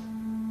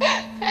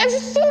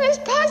 As soon as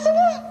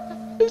possible.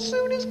 As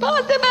soon as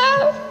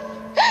possible.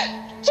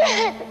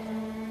 Jack.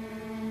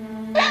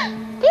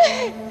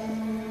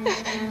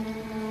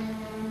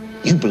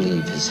 You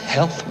believe his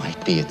health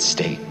might be at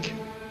stake?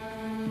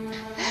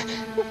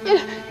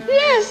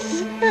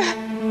 Yes.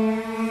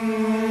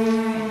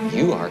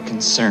 You are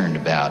concerned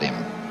about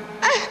him.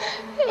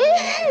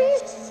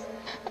 Yes.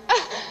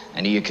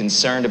 And are you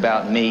concerned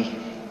about me?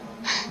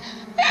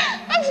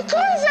 Of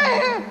course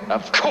I am.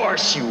 Of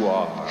course you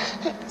are.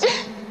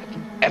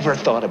 Ever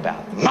thought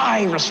about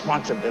my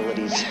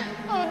responsibilities?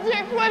 Oh,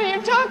 Dick, what are you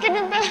talking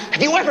about?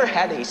 Have you ever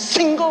had a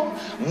single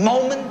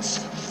moment's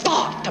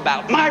thought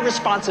about my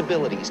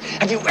responsibilities?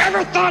 Have you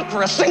ever thought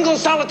for a single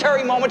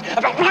solitary moment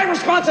about my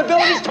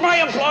responsibilities to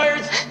my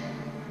employers?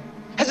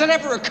 Has it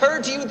ever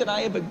occurred to you that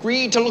I have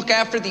agreed to look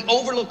after the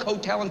Overlook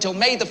Hotel until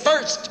May the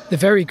 1st? The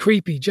very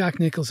creepy Jack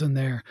Nicholson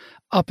there,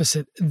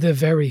 opposite the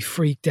very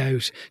freaked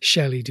out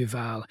Shelley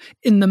Duvall,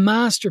 in the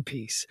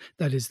masterpiece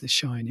that is The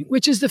Shining,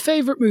 which is the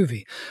favourite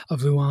movie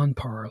of Luanne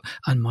Pearl,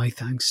 and my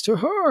thanks to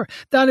her.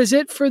 That is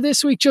it for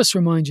this week. Just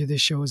remind you,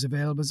 this show is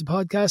available as a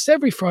podcast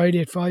every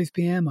Friday at 5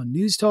 p.m. on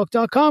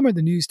newstalk.com or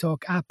the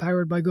Newstalk app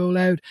powered by Go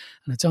Loud,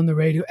 and it's on the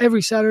radio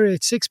every Saturday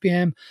at 6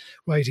 p.m.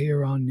 right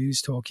here on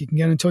Newstalk. You can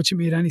get in touch with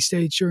me at any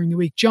stage during the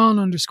week.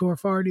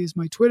 John_Fardy is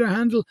my Twitter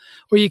handle,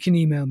 or you can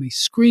email me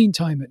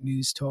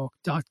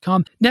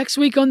screentime@newstalk.com. Next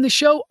week on the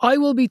show, I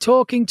will be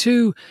talking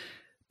to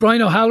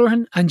Brian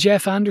O'Halloran and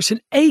Jeff Anderson,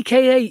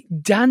 aka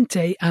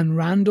Dante and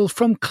Randall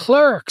from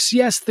Clerks.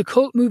 Yes, the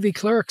cult movie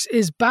Clerks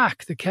is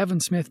back, the Kevin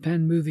Smith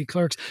pen movie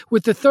Clerks,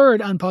 with the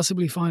third and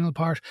possibly final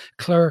part,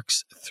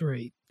 Clerks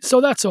 3.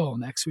 So that's all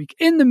next week.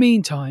 In the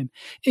meantime,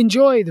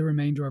 enjoy the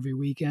remainder of your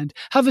weekend,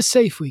 have a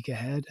safe week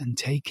ahead, and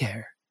take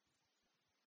care.